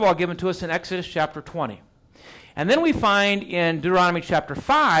 first of all given to us in Exodus chapter 20. And then we find in Deuteronomy chapter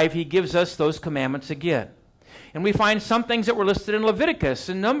 5, he gives us those commandments again. And we find some things that were listed in Leviticus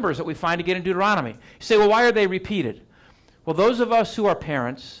and Numbers that we find again in Deuteronomy. You say, well, why are they repeated? Well, those of us who are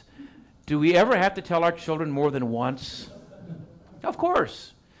parents, do we ever have to tell our children more than once? Of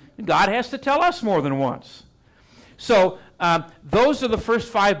course. God has to tell us more than once. So those are the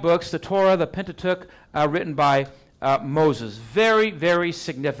first 5 books, the Torah, the Pentateuch, written by Moses. Very, very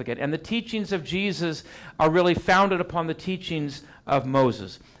significant. And the teachings of Jesus are really founded upon the teachings of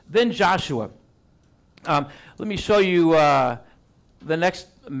Moses. Then Joshua. Let me show you the next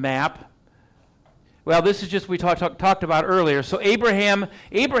map. Well, this is just we talked about earlier. So Abraham,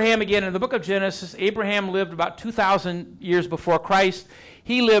 again, in the book of Genesis, Abraham lived about 2,000 years before Christ.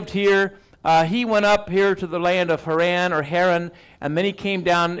 He lived here. He went up here to the land of Haran, and then he came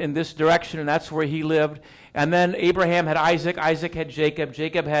down in this direction, and that's where he lived. And then Abraham had Isaac. Isaac had Jacob.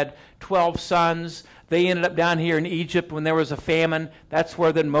 Jacob had 12 sons. They ended up down here in Egypt when there was a famine. That's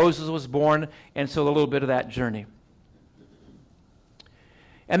where then Moses was born, and so a little bit of that journey.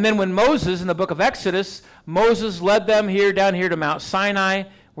 And then when Moses, in the book of Exodus, Moses led them down here to Mount Sinai,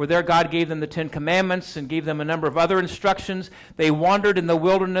 where there God gave them the 10 Commandments and gave them a number of other instructions. They wandered in the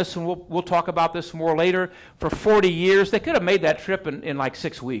wilderness, and we'll talk about this more later, for 40 years. They could have made that trip in like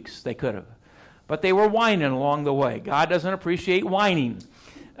 6 weeks. They could have. But they were whining along the way. God doesn't appreciate whining.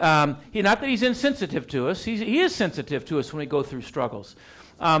 Not that he's insensitive to us. He is sensitive to us when we go through struggles.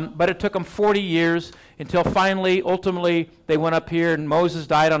 But it took them 40 years until finally, ultimately, they went up here, and Moses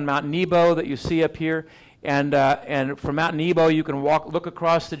died on Mount Nebo that you see up here. And from Mount Nebo, you can look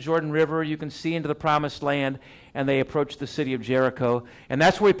across the Jordan River. You can see into the Promised Land, and they approached the city of Jericho. And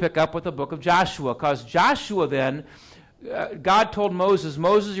that's where we pick up with the book of Joshua, because Joshua then, God told Moses,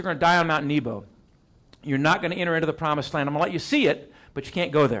 you're going to die on Mount Nebo. You're not going to enter into the Promised Land. I'm going to let you see it, but you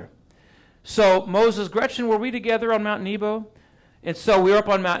can't go there. So Moses, Gretchen, were we together on Mount Nebo? And so we were up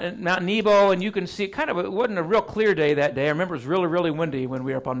on Mount Nebo, and you can see it wasn't a real clear day that day. I remember it was really, really windy when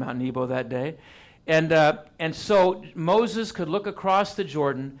we were up on Mount Nebo that day. And so Moses could look across the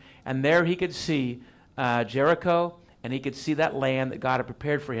Jordan, and there he could see Jericho, and he could see that land that God had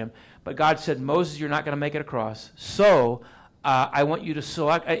prepared for him. But God said, Moses, you're not going to make it across. So I want you to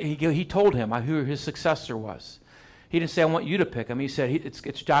select. He told him who his successor was. He didn't say, I want you to pick him. He said,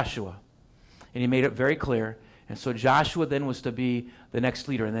 it's Joshua. And he made it very clear. And so Joshua then was to be the next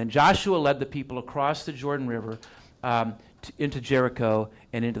leader. And then Joshua led the people across the Jordan River into Jericho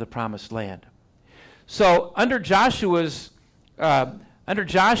and into the Promised Land. So under Joshua's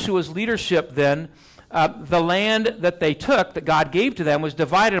leadership then, the land that they took, that God gave to them, was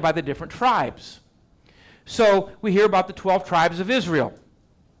divided by the different tribes. So we hear about the 12 tribes of Israel.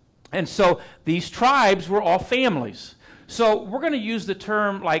 And so these tribes were all families. So we're going to use the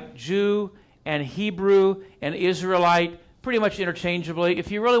term like Jew and Hebrew and Israelite pretty much interchangeably.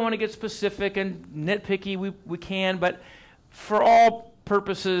 If you really want to get specific and nitpicky, we can, but for all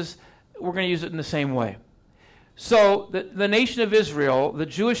purposes, we're going to use it in the same way. So the nation of Israel, the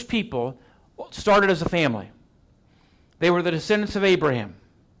Jewish people, started as a family. They were the descendants of Abraham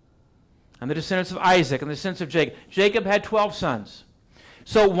and the descendants of Isaac and the descendants of Jacob. Jacob had 12 sons.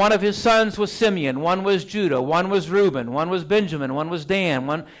 So one of his sons was Simeon, one was Judah, one was Reuben, one was Benjamin, one was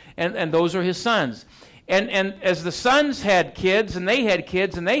Dan, and those are his sons. And as the sons had kids, and they had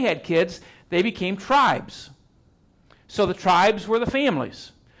kids, and they had kids, they became tribes. So the tribes were the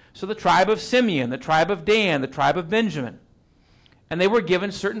families. So the tribe of Simeon, the tribe of Dan, the tribe of Benjamin. And they were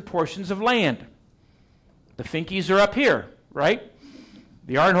given certain portions of land. The Finkeys are up here, right?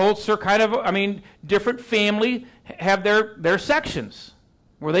 The Arnholts are different family have their sections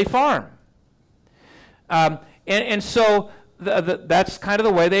where they farm. And so that's kind of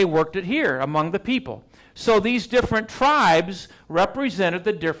the way they worked it here among the people. So these different tribes represented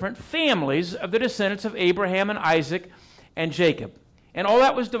the different families of the descendants of Abraham and Isaac and Jacob. And all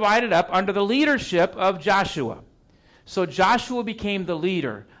that was divided up under the leadership of Joshua. So Joshua became the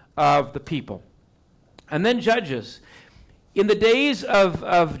leader of the people. And then Judges. In the days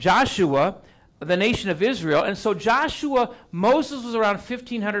of Joshua, the nation of Israel, and so Moses was around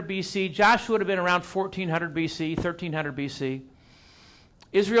 1500 BC. Joshua would have been around 1400 BC, 1300 BC.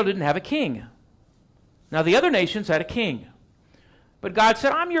 Israel didn't have a king. Now the other nations had a king. But God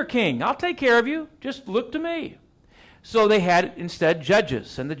said, I'm your king. I'll take care of you. Just look to me. So they had instead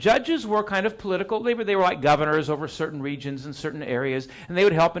judges. And the judges were kind of political. They were like governors over certain regions and certain areas. And they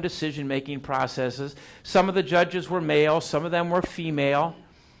would help in decision-making processes. Some of the judges were male. Some of them were female.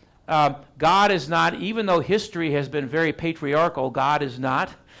 God is not, even though history has been very patriarchal, God is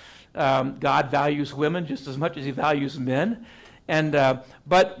not. God values women just as much as he values men. And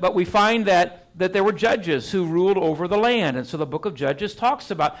but we find that there were judges who ruled over the land. And so the book of Judges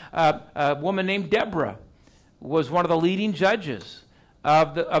talks about a woman named Deborah was one of the leading judges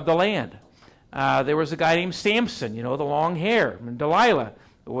of the land. There was a guy named Samson, the long hair. And Delilah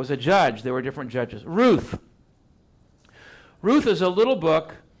was a judge. There were different judges. Ruth Ruth is a little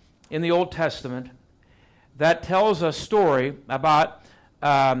book in the Old Testament that tells a story about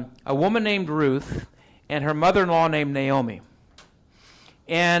a woman named Ruth and her mother-in-law named Naomi.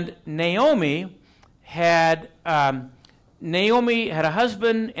 And Naomi had a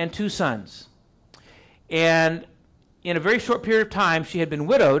husband and 2 sons. And in a very short period of time, she had been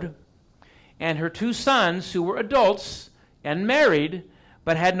widowed, and her 2 sons, who were adults and married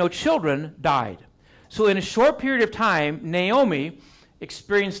but had no children, died. So in a short period of time, Naomi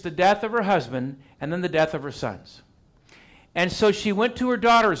experienced the death of her husband and then the death of her sons. And so she went to her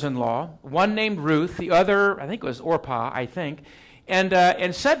daughters-in-law, one named Ruth, the other, I think it was Orpah,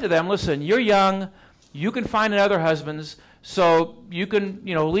 and said to them, listen, you're young, you can find other husbands, so you can,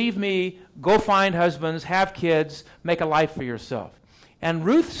 leave me, go find husbands, have kids, make a life for yourself. And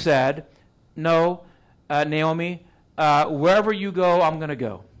Ruth said, no, Naomi, wherever you go, I'm going to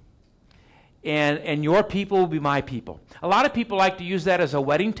go. And your people will be my people. A lot of people like to use that as a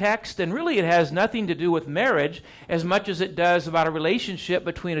wedding text, and really it has nothing to do with marriage as much as it does about a relationship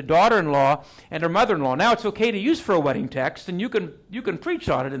between a daughter-in-law and her mother-in-law. Now, it's okay to use for a wedding text, and you can preach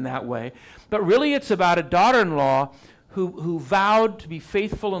on it in that way, but really it's about a daughter-in-law who vowed to be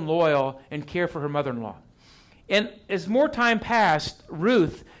faithful and loyal and care for her mother-in-law. And as more time passed,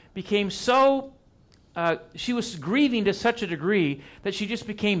 Ruth became she was grieving to such a degree that she just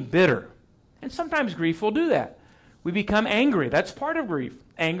became bitter. And sometimes grief will do that. We become angry. That's part of grief.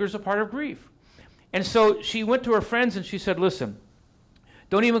 Anger is a part of grief. And so she went to her friends and she said, listen,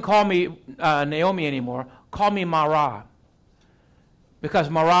 don't even call me Naomi anymore. Call me Mara. Because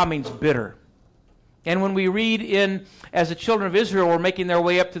Mara means bitter. And when we read as the children of Israel were making their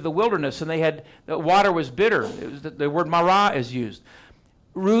way up to the wilderness and the water was bitter, the word Mara is used.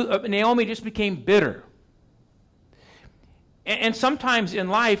 Naomi just became bitter. And sometimes in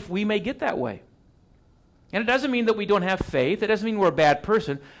life, we may get that way. And it doesn't mean that we don't have faith. It doesn't mean we're a bad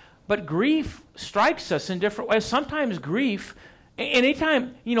person. But grief strikes us in different ways. Sometimes grief,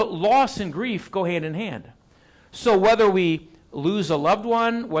 anytime, loss and grief go hand in hand. So whether we lose a loved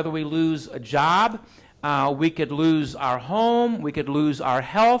one, whether we lose a job, we could lose our home, we could lose our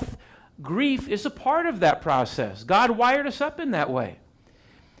health. Grief is a part of that process. God wired us up in that way.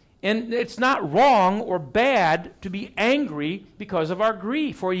 And it's not wrong or bad to be angry because of our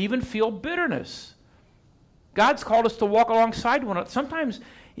grief or even feel bitterness. God's called us to walk alongside one another. Sometimes,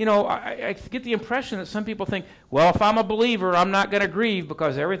 I get the impression that some people think, well, if I'm a believer, I'm not going to grieve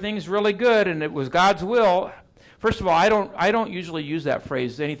because everything's really good and it was God's will. First of all, I don't usually use that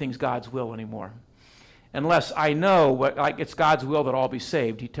phrase, anything's God's will anymore. Unless I know it's God's will that all be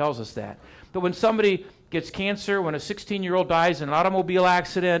saved. He tells us that. But when somebody gets cancer, when a 16-year-old dies in an automobile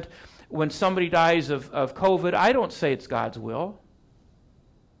accident, when somebody dies of COVID, I don't say it's God's will.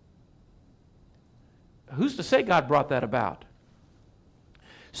 Who's to say God brought that about?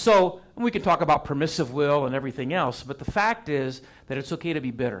 So we can talk about permissive will and everything else, but the fact is that it's okay to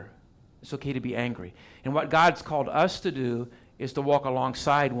be bitter. It's okay to be angry. And what God's called us to do is to walk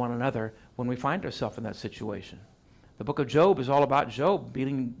alongside one another when we find ourselves in that situation. The book of Job is all about Job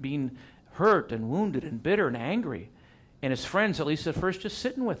being hurt and wounded and bitter and angry. And his friends, at least at first, just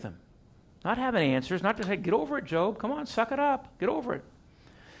sitting with him. Not having answers, not to say, get over it, Job. Come on, suck it up. Get over it.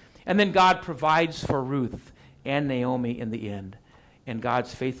 And then God provides for Ruth and Naomi in the end, and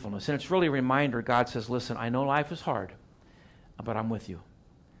God's faithfulness. And it's really a reminder. God says, listen, I know life is hard, but I'm with you.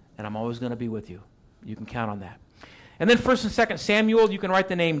 And I'm always going to be with you. You can count on that. And then 1 and 2 Samuel, you can write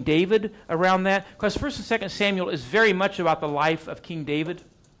the name David around that, because 1 and 2 Samuel is very much about the life of King David.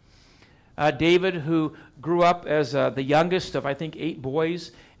 David, who grew up as the youngest of, I think, 8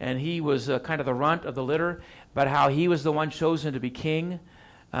 boys, and he was kind of the runt of the litter, but how he was the one chosen to be king,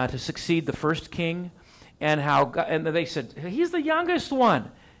 to succeed the first king, and and they said, he's the youngest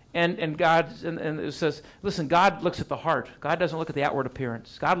one. And it says, listen, God looks at the heart. God doesn't look at the outward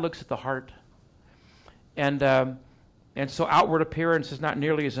appearance. God looks at the heart. And so outward appearance is not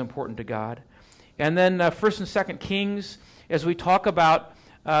nearly as important to God. And then 1 and 2 Kings, as we talk about,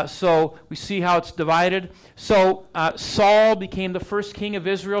 so we see how it's divided. So Saul became the first king of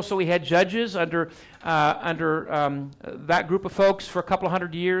Israel. So we had judges under that group of folks for a couple of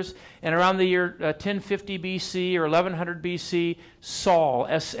hundred years. And around the year 1050 BC or 1100 BC, Saul,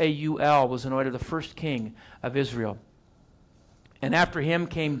 S-A-U-L, was anointed the first king of Israel. And after him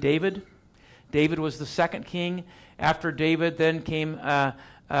came David. David was the second king. After David, then came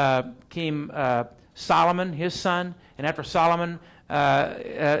Solomon, his son. And after Solomon,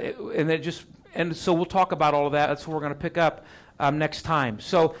 and so we'll talk about all of that. That's what we're going to pick up next time.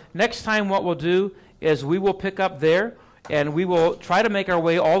 So next time what we'll do is we will pick up there, And we will try to make our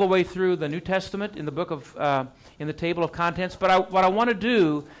way all the way through the New Testament in the book of, in the table of contents. But what I want to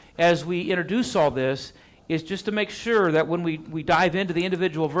do as we introduce all this is just to make sure that when we dive into the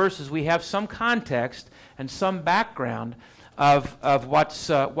individual verses, we have some context and some background of what's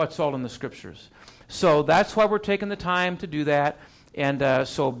all in the Scriptures. So that's why we're taking the time to do that. And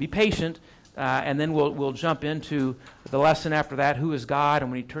so be patient, and then we'll jump into the lesson after that, who is God,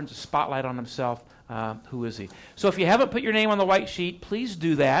 and when he turns the spotlight on himself, who is he? So if you haven't put your name on the white sheet, please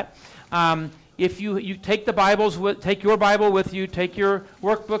do that. If you take the Bibles take your Bible with you, take your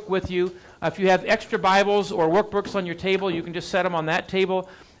workbook with you. If you have extra Bibles or workbooks on your table, you can just set them on that table.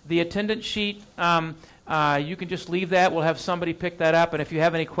 The attendance sheet, you can just leave that. We'll have somebody pick that up. And if you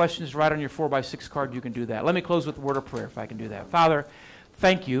have any questions, write on your 4x6 card, you can do that. Let me close with a word of prayer if I can do that. Father,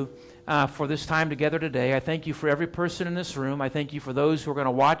 thank you for this time together today. I thank you for every person in this room. I thank you for those who are going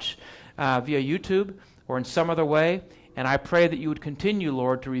to watch via YouTube or in some other way. And I pray that you would continue,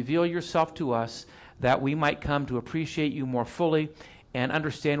 Lord, to reveal yourself to us, that we might come to appreciate you more fully and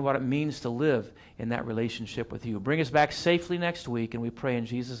understand what it means to live in that relationship with you. Bring us back safely next week, and we pray in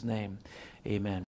Jesus' name. Amen.